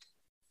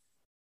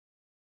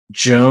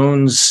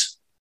 Jones,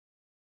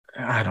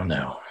 I don't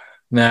know.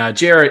 Nah,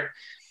 Jarrett,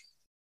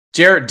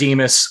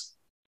 Demas,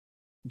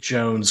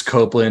 Jones,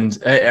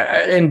 Copeland,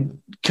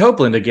 and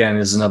Copeland again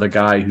is another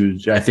guy who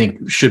I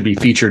think should be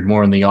featured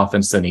more in the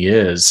offense than he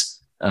is.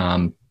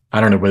 I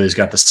don't know whether he's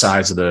got the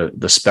size of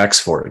the specs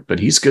for it, but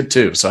he's good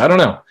too. So I don't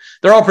know.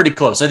 They're all pretty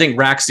close. I think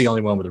Rack's the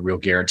only one with a real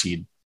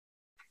guaranteed,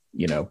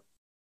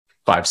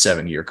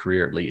 5-7 year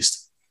career at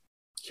least.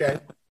 Okay.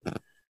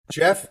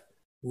 Jeff,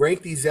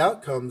 rank these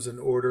outcomes in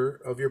order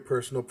of your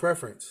personal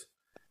preference.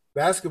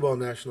 Basketball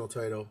national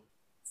title,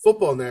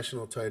 football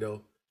national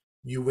title,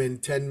 you win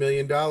 $10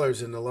 million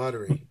in the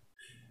lottery.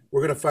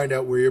 We're going to find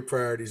out where your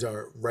priorities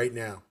are right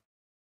now.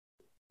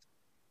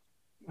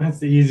 That's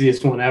the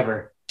easiest one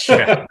ever.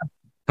 Yeah.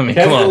 I mean,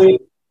 10 come on. million,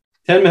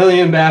 10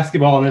 million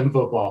basketball and then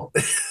football.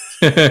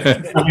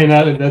 I mean,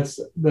 that's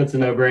a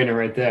no-brainer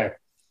right there.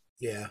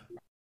 Yeah.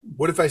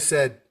 What if I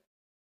said,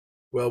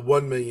 well,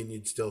 1 million,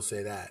 you'd still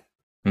say that.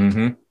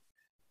 Mm-hmm.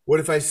 What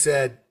if I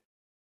said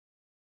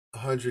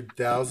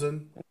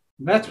 100,000?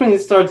 That's when it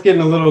starts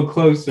getting a little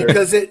closer.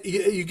 Because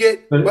you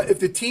get, if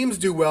the teams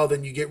do well,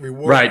 then you get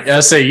rewarded. Right.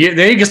 I say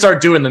then you can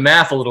start doing the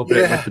math a little bit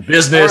Yeah. with the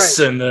business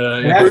All right. and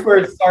the. That's where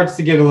it starts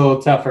to get a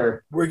little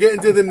tougher. We're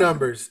getting to the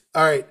numbers.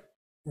 All right.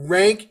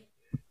 Rank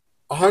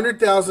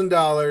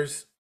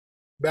 $100,000.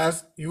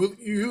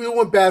 You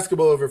want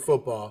basketball over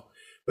football,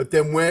 but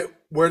then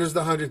where does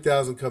the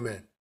 $100,000 come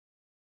in?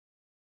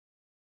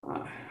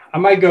 I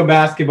might go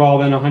basketball,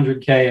 then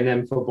 $100K, and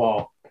then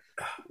football.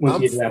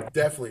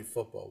 Definitely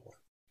football one.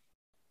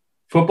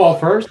 Football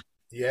first?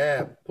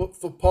 Yeah,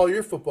 Paul,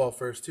 you're football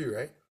first too,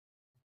 right?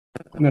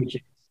 No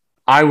chance.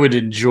 I would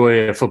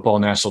enjoy a football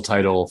national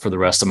title for the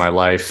rest of my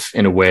life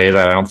in a way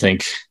that I don't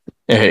think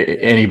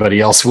anybody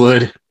else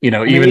would.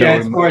 Though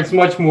it's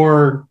much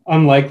more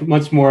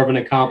much more of an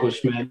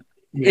accomplishment.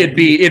 It'd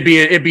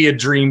be a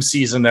dream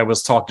season that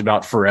was talked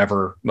about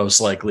forever, most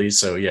likely.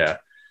 So yeah,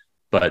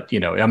 but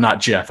I'm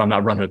not Jeff. I'm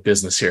not running a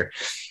business here.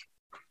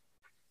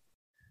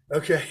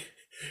 Okay.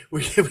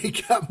 We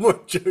got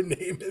more Joe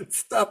Namath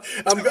stuff.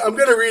 I'm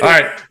going to read it. All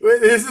right.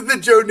 This is the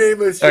Joe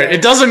Namath show. All right.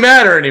 It doesn't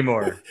matter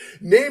anymore.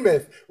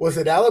 Namath was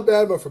at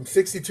Alabama from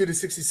 62 to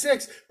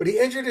 66, but he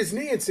injured his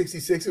knee in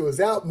 66 and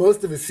was out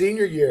most of his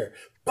senior year.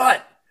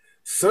 But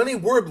Sonny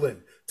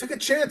Werblin took a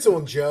chance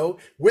on Joe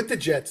with the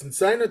Jets and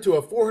signed him to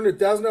a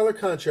 $400,000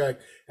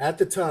 contract at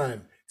the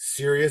time.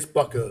 Serious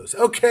buckos.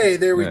 Okay,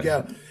 there we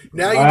go.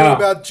 Now you know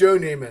about Joe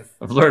Namath.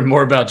 I've learned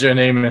more about Joe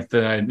Namath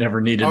than I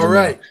never needed to know. All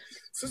right.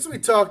 Since we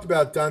talked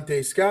about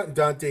Dante Scott and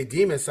Dante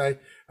Demas, I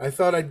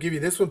thought I'd give you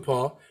this one,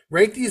 Paul.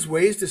 Rank these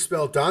ways to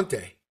spell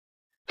Dante.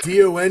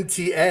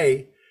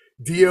 D-O-N-T-A,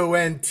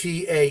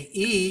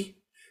 D-O-N-T-A-E,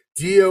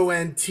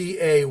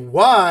 D-O-N-T-A-Y,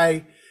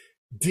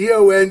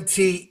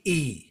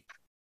 D-O-N-T-E.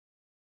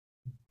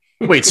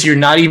 Wait, so you're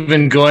not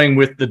even going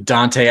with the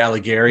Dante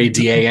Alighieri,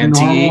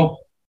 D-A-N-T-E?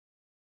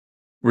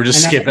 We're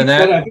just skipping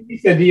that? I think you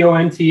said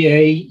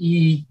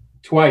D-O-N-T-A-E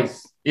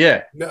twice.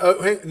 Yeah.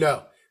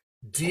 No.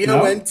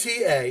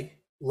 D-O-N-T-A,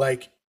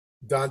 like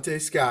Dante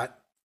Scott.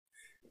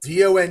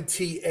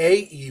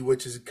 D-O-N-T-A-E,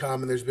 which is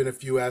common. There's been a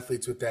few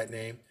athletes with that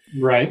name.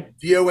 Right.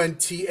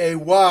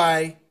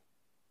 D-O-N-T-A-Y,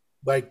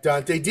 like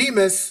Dante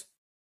Demas.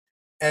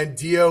 And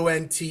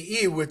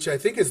D-O-N-T-E, which I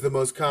think is the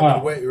most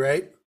common way,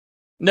 right?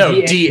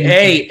 No,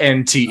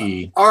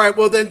 D-A-N-T-E. All right,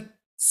 well then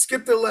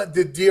skip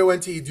the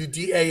D-O-N-T-E, do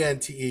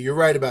D-A-N-T-E. You're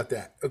right about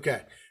that.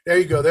 Okay, there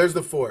you go. There's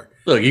the 4.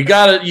 Look, you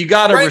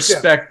gotta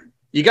respect.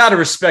 You got to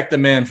respect the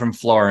man from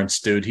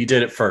Florence, dude. He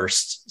did it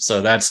first.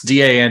 So that's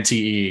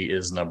D-A-N-T-E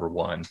is number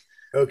 1.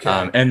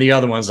 Okay. And the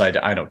other ones, I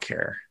don't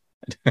care.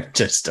 I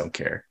just don't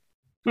care.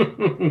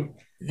 I'm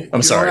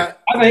sorry. I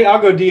think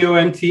I'll go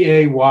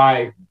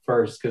D-O-N-T-A-Y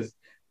first because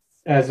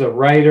as a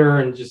writer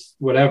and just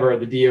whatever,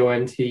 the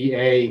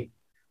D-O-N-T-A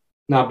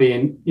not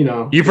being,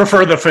 You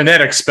prefer the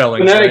phonetic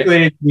spelling. Phonetically,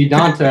 right? it'd be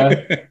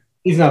Dante.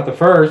 He's not the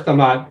first. I'm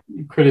not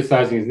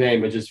criticizing his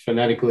name, but just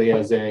phonetically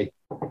as a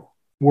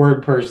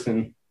word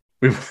person.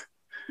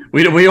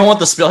 We don't want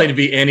the spelling to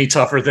be any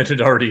tougher than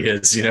it already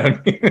is,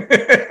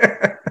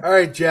 All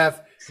right,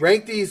 Jeff.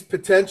 Rank these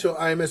potential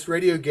IMS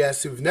radio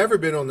guests who've never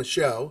been on the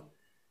show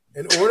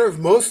in order of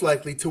most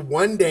likely to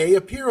one day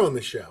appear on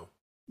the show.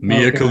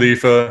 Mia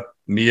Khalifa,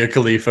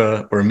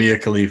 or Mia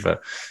Khalifa.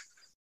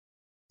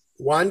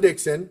 Juan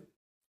Dixon,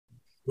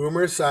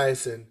 Boomer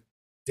Esiason,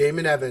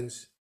 Damon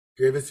Evans,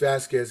 Gravis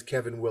Vasquez,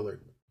 Kevin Willard.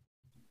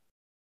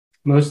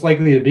 Most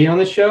likely to be on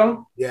the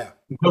show? Yeah.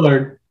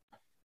 Willard.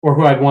 Or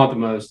who I'd want the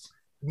most?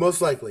 Most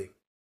likely.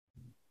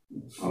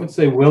 I would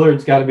say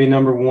Willard's got to be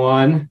number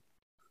 1.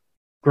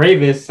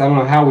 Gravis, I don't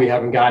know how we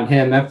haven't gotten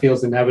him. That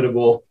feels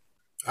inevitable.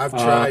 I've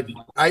tried.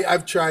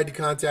 I've tried to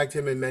contact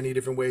him in many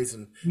different ways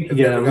and have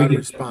never gotten a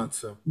response.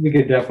 So we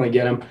could definitely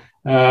get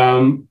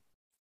him.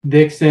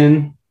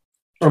 Dixon,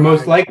 or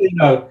most likely,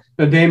 no,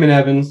 Damon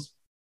Evans.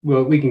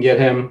 Well, we can get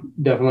him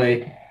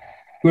definitely.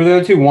 Who are the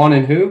other 2? Juan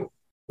and who?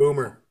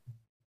 Boomer,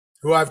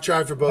 who I've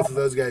tried for both of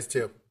those guys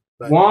too.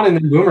 Juan and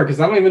then Boomer, because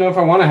I don't even know if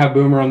I want to have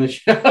Boomer on the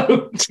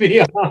show, to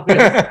be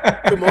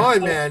honest. Come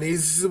on, man.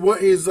 He's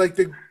like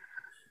the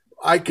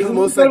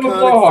most iconic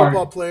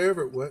football player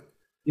ever. What?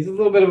 He's a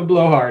little bit of a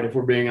blowhard, if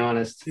we're being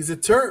honest. He's a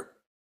Terp.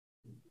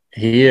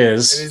 He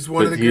is. And he's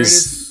one of the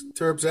greatest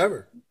Terps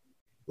ever.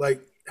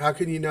 Like, how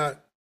can you not?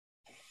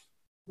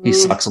 He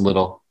sucks a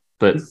little,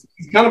 but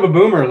he's kind of a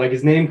boomer. Like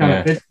his name kind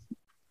of fits.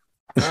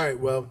 All right,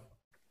 well,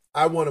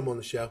 I want him on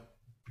the show.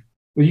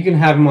 Well, you can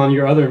have him on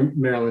your other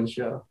Maryland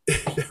show.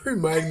 That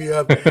reminded me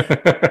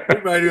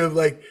of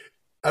like,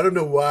 I don't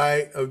know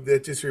why.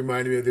 That just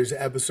reminded me of there's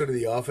an episode of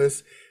The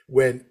Office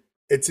when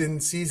it's in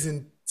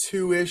season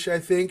 2-ish, I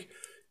think.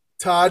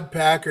 Todd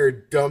Packer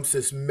dumps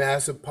this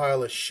massive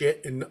pile of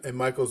shit in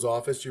Michael's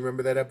office. Do you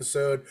remember that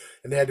episode?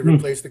 And they had to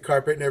replace the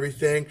carpet and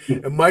everything.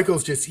 And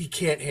Michael's he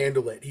can't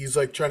handle it. He's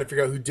like trying to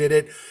figure out who did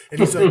it. And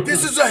he's like,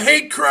 this is a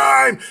hate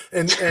crime.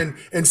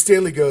 And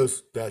Stanley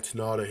goes, that's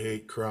not a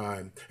hate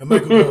crime. And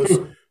Michael goes,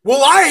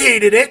 well, I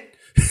hated it.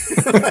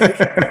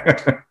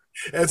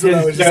 That's what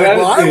I was just like,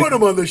 well, I want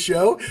him on the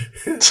show.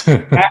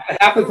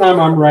 Half the time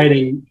I'm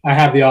writing, I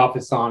have The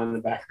Office on in the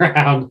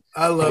background.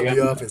 I love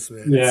The Office,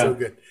 man. Yeah. It's so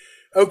good.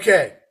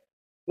 Okay,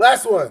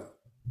 last one.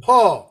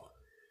 Paul,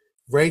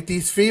 rank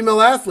these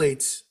female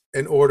athletes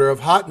in order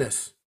of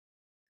hotness.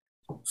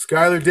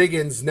 Skylar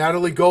Diggins,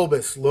 Natalie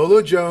Golbus,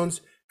 Lolo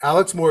Jones,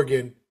 Alex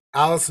Morgan,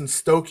 Allison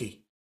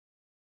Stokey.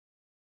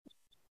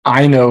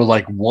 I know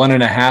like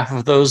 1.5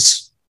 of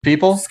those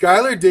people.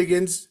 Skylar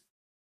Diggins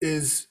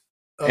is.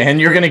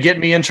 And you're going to get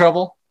me in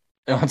trouble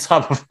on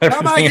top of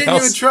everything How am I getting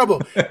else? you in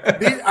trouble?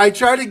 I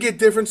try to get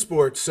different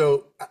sports.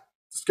 So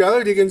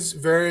Skylar Diggins,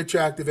 very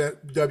attractive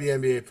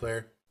WNBA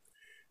player.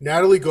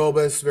 Natalie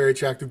Golbus, very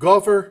attractive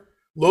golfer.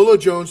 Lola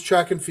Jones,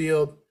 track and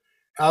field.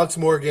 Alex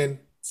Morgan,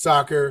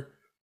 soccer.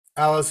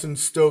 Allison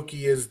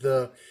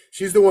Stokey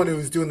she's the one who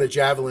was doing the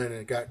javelin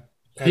and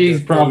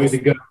She's probably the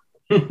go.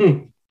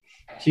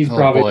 She's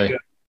probably the go.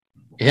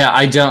 Yeah,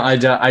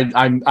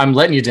 I'm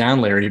letting you down,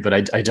 Larry,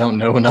 but I don't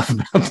know enough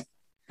about.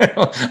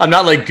 I'm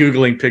not like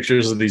Googling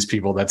pictures of these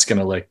people. That's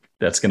gonna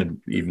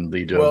even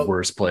lead to a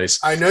worse place.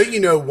 I know you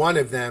know one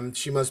of them.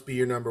 She must be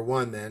your number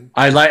one then.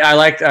 I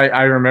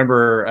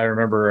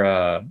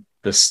remember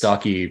the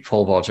stocky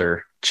pole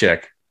vaulter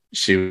chick.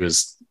 She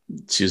was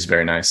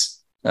very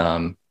nice.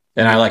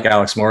 And I like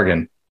Alex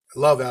Morgan. I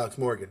love Alex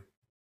Morgan.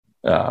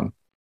 But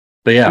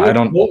yeah,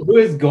 Who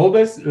is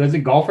Golbus? Is it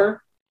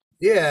golfer?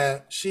 Yeah,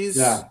 she's.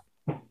 Yeah.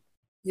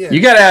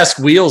 You got to ask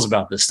Wheels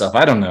about this stuff.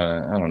 I don't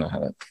know how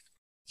to.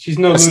 She's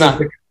no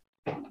Ludovica.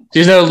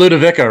 She's no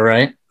Ludovica,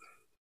 right?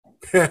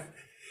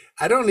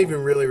 I don't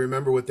even really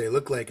remember what they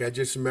look like. I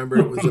just remember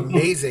it was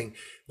amazing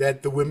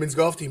that the women's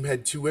golf team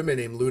had 2 women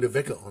named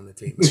Ludovica on the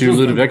team. 2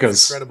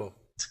 Ludovicas. Incredible.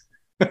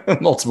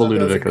 Multiple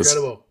Ludovicas.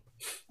 Incredible.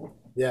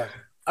 Yeah.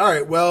 All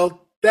right.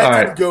 Well,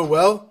 that didn't go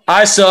well.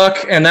 I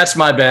suck, and that's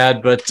my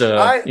bad. But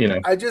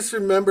I just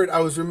remembered.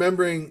 I was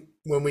remembering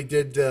when we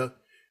did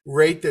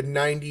rate the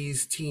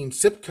 '90s teen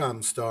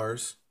sitcom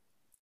stars.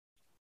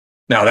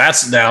 Now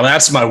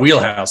that's my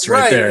wheelhouse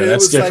right there.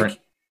 That's different.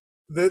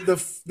 Like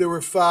there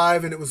were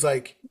 5, and it was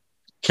like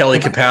Kelly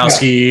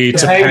Kapowski,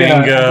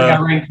 Topanga.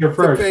 I ranked her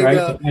first, right?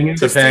 Topanga.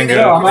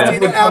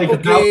 Christina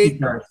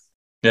Applegate.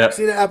 Yeah.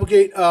 Christina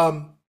Applegate.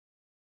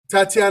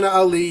 Tatiana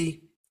Ali.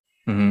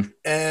 Mm-hmm.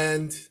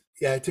 And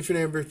Tiffany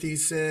Amber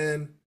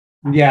Thiessen.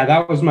 Yeah,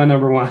 that was my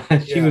number one.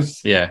 She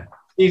was. Yeah.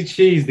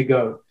 She's the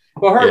GOAT.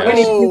 Well, her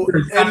Winnie Cooper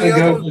is kind of the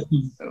GOAT.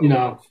 You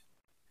know.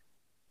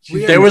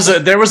 There was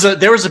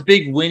a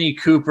big Winnie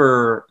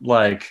Cooper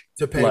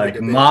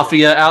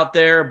mafia out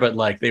there, but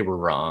like they were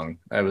wrong.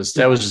 That was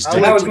more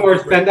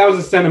that was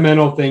a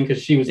sentimental thing because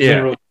she was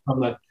generally from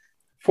the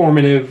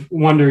formative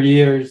wonder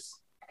years.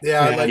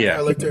 Yeah, I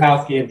like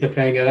Kapowski and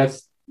Topanga.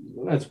 That's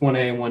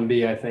 1A and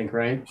 1B, I think,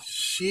 right?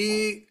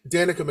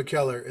 Danica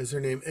McKellar is her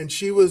name, and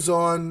she was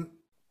on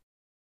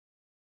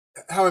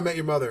How I Met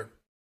Your Mother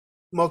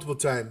multiple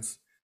times.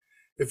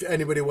 If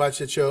anybody watched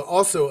that show,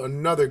 also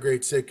another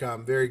great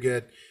sitcom, very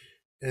good.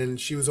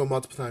 And she was on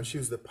multiple times. She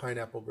was the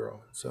Pineapple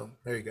Girl. So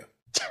there you go.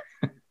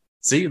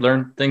 See, you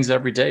learn things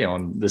every day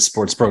on this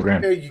sports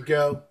program. There you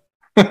go.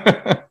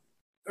 All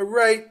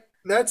right.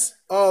 That's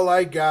all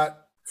I got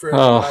for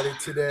everybody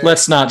today.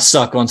 Let's not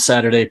suck on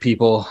Saturday,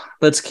 people.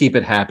 Let's keep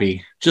it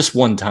happy. Just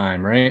one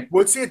time, right?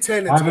 What's the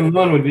attendance? 5 and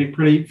 1 would be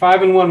pretty.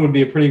 5 and 1 would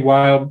be a pretty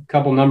wild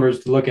couple numbers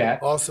to look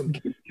at. Awesome.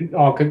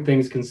 All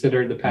things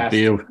considered, the past.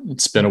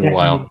 It's been a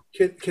while.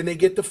 Can they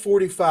get the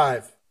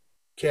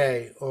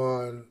 45K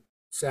on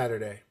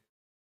Saturday?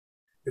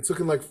 It's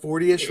looking like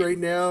 40-ish right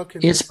now.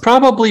 It's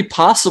probably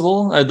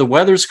possible. The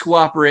weather's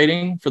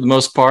cooperating for the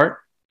most part.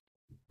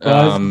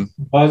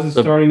 Buzz is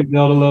starting to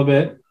build a little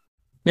bit.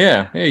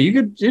 Yeah,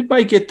 it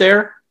might get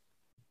there.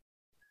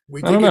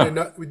 We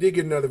did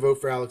get another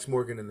vote for Alex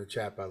Morgan in the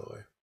chat, by the way.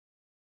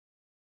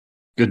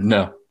 Good to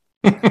know.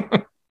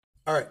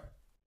 All right.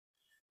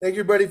 Thank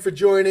you, everybody, for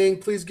joining.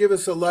 Please give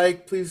us a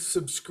like. Please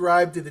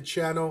subscribe to the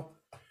channel.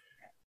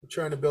 We're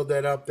trying to build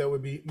that up. That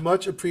would be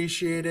much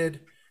appreciated.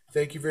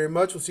 Thank you very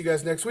much. We'll see you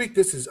guys next week.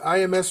 This is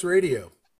IMS Radio.